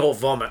spitting in your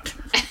vomit?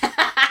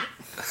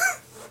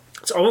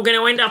 It's all going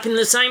to end up in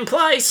the same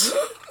place.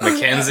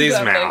 Mackenzie's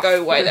I'm mouth. gonna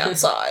go wait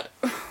outside.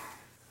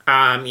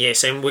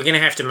 Yes, and we're going to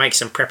have to make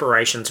some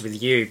preparations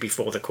with you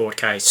before the court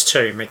case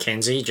too,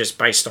 Mackenzie, just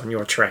based on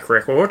your track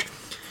record.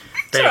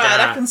 It's alright,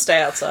 I can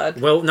stay outside.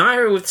 Well,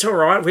 no, it's all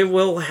right. We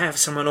will have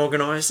someone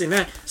organised in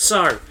that.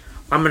 So,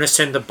 I'm going to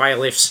send the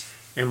bailiffs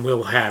and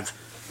we'll have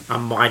a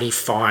mighty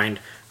fine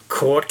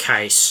court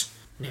case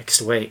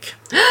next week.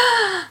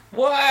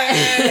 What?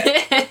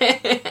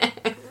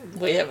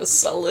 We have a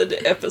solid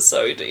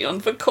episode on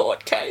the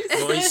court case.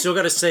 Well, you still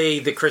got to see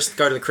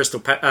go to the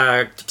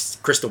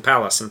Crystal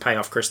Palace and pay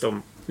off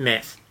crystal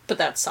meth. But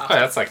that's Oh,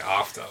 that's like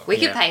after. We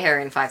could Yeah. pay her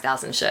in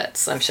 5,000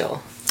 shirts, I'm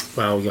sure.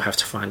 Well, you'll have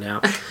to find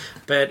out.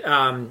 But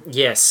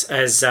yes,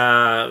 as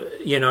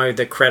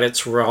the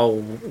credits roll,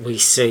 we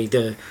see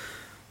the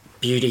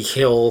Beauty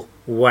Hill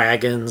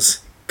wagons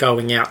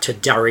going out to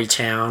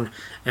Durrytown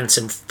and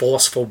some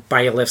forceful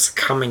bailiffs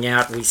coming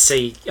out. We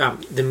see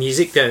the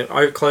music,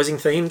 the closing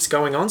themes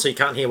going on, so you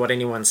can't hear what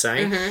anyone's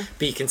saying,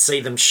 but you can see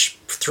them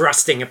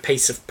thrusting a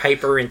piece of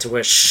paper into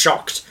a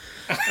shocked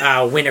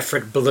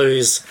Winifred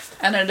Blue's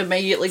And it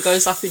immediately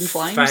goes up in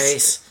flames.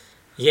 face.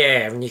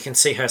 Yeah, and you can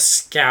see her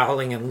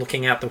scowling and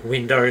looking out the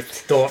window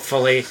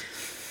thoughtfully,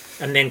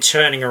 and then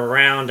turning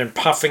around and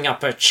puffing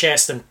up her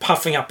chest and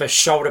puffing up her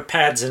shoulder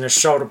pads, and her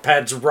shoulder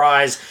pads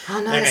rise,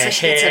 Oh, no, and so her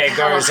she gets her hair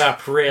power. goes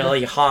up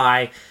really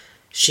high.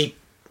 She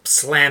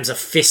slams a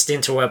fist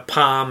into her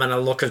palm and a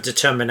look of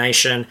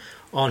determination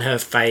on her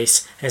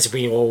face as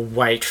we all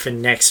wait for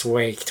next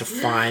week to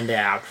find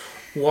out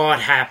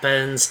what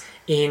happens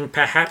in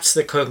perhaps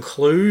the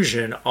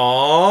conclusion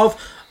of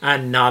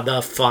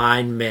Another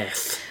Fine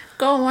Myth.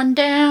 Going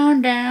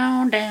down,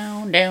 down,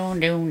 down, down,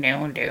 down,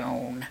 down,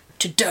 down.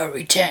 To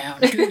Durrytown.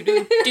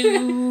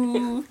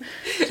 Do-do-do.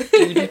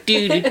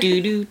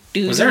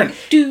 Do-do-do-do-do-do. Was there an-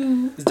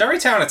 do. Is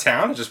Durrytown a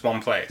town or just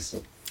one place?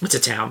 It's a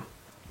town.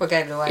 We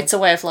gave it away. It's a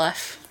way of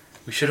life.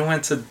 We should have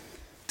went to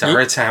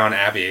Durrytown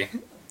Abbey.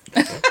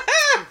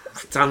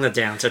 Done the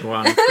Downton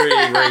one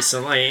pretty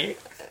recently.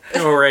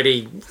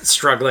 Already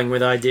struggling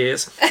with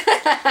ideas.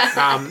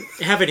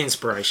 Have an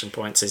inspiration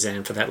point,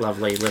 Suzanne, for that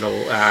lovely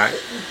little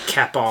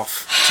cap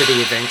off to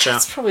the adventure.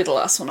 It's probably the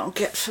last one I'll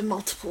get for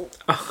multiple.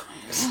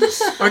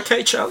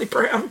 Okay, Charlie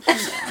Brown.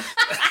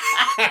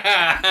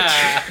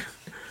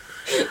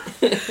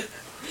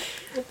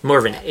 More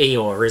of an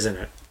Eeyore, isn't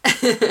it?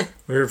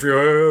 If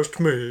you asked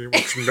me,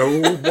 which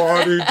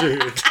nobody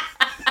did.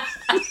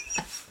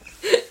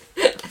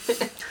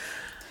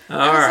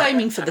 I was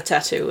aiming for the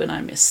tattoo and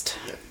I missed.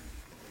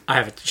 I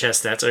have a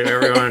chest tattoo,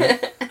 everyone.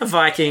 A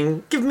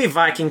Viking. Give me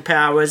Viking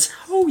powers.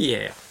 Oh,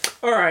 yeah.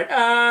 All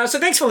right. So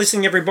thanks for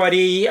listening,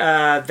 everybody.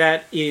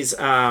 That is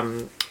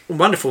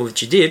wonderful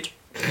that you did.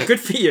 Good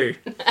for you.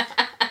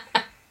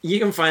 You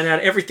can find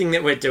out everything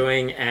that we're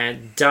doing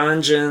at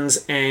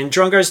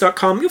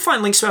dungeonsanddrongos.com. You'll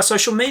find links to our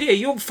social media.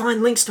 You'll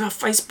find links to our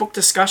Facebook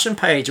discussion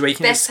page where you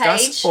can Best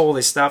discuss page. all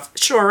this stuff.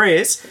 Sure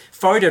is.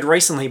 Voted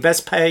recently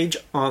best page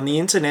on the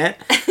internet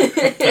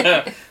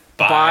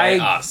by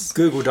us.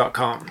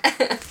 google.com.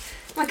 Oh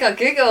my god,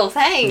 Google,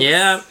 thanks.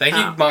 Yeah. Thank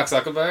you, Mark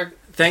Zuckerberg.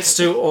 Thanks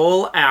to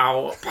all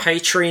our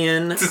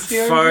Patreon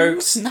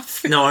folks.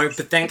 No,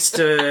 but thanks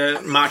to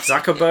Mark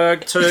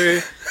Zuckerberg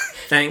too.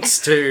 Thanks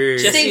to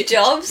Steve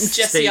Jobs.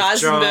 Jesse Steve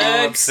Eisenberg.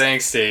 Jobs.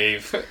 Thanks,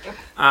 Steve.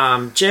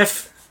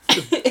 Jeff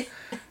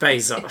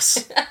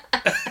Bezos.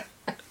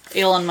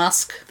 Elon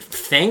Musk.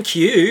 Thank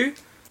you.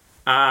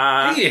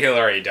 Thank you,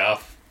 Hillary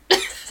Duff.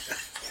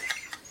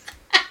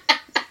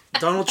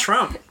 Donald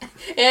Trump.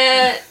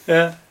 Yeah.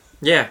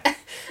 Yeah.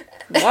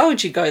 Why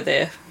would you go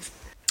there?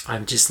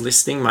 I'm just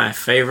listing my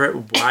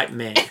favorite white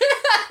men.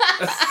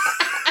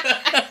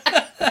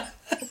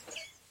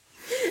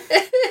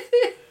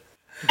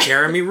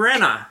 Jeremy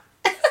Renner.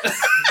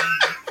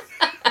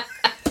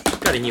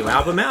 Got a new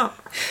album out.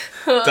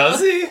 Does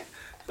he?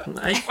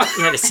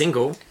 He had a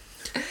single.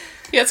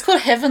 Yeah, it's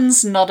called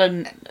Heaven's Not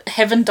a...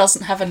 Heaven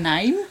Doesn't Have a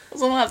Name. Or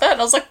something like that.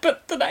 And I was like,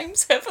 but the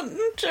name's Heaven,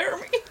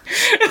 Jeremy.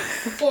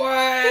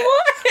 What?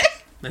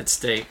 That's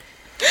deep.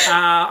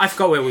 I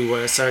forgot where we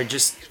were, so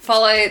just...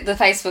 Follow the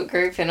Facebook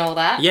group and all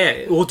that.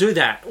 Yeah, we'll do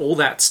that. All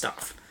that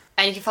stuff.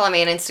 And you can follow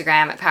me on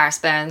Instagram at Paris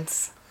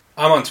Burns.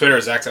 I'm on Twitter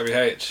as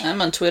ZachWH.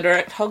 I'm on Twitter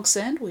at Hog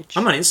Sandwich.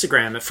 I'm on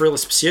Instagram at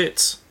Frivolous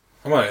Pursuits.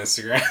 I'm on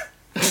Instagram.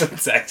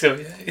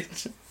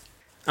 ZachWH.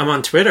 I'm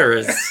on Twitter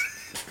as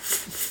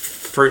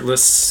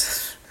Fruitless...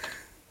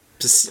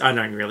 I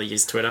don't really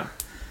use Twitter.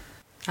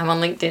 I'm on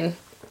LinkedIn.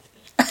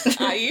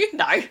 Are you?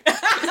 No.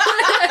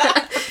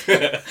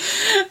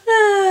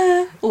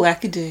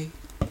 Wackadoo.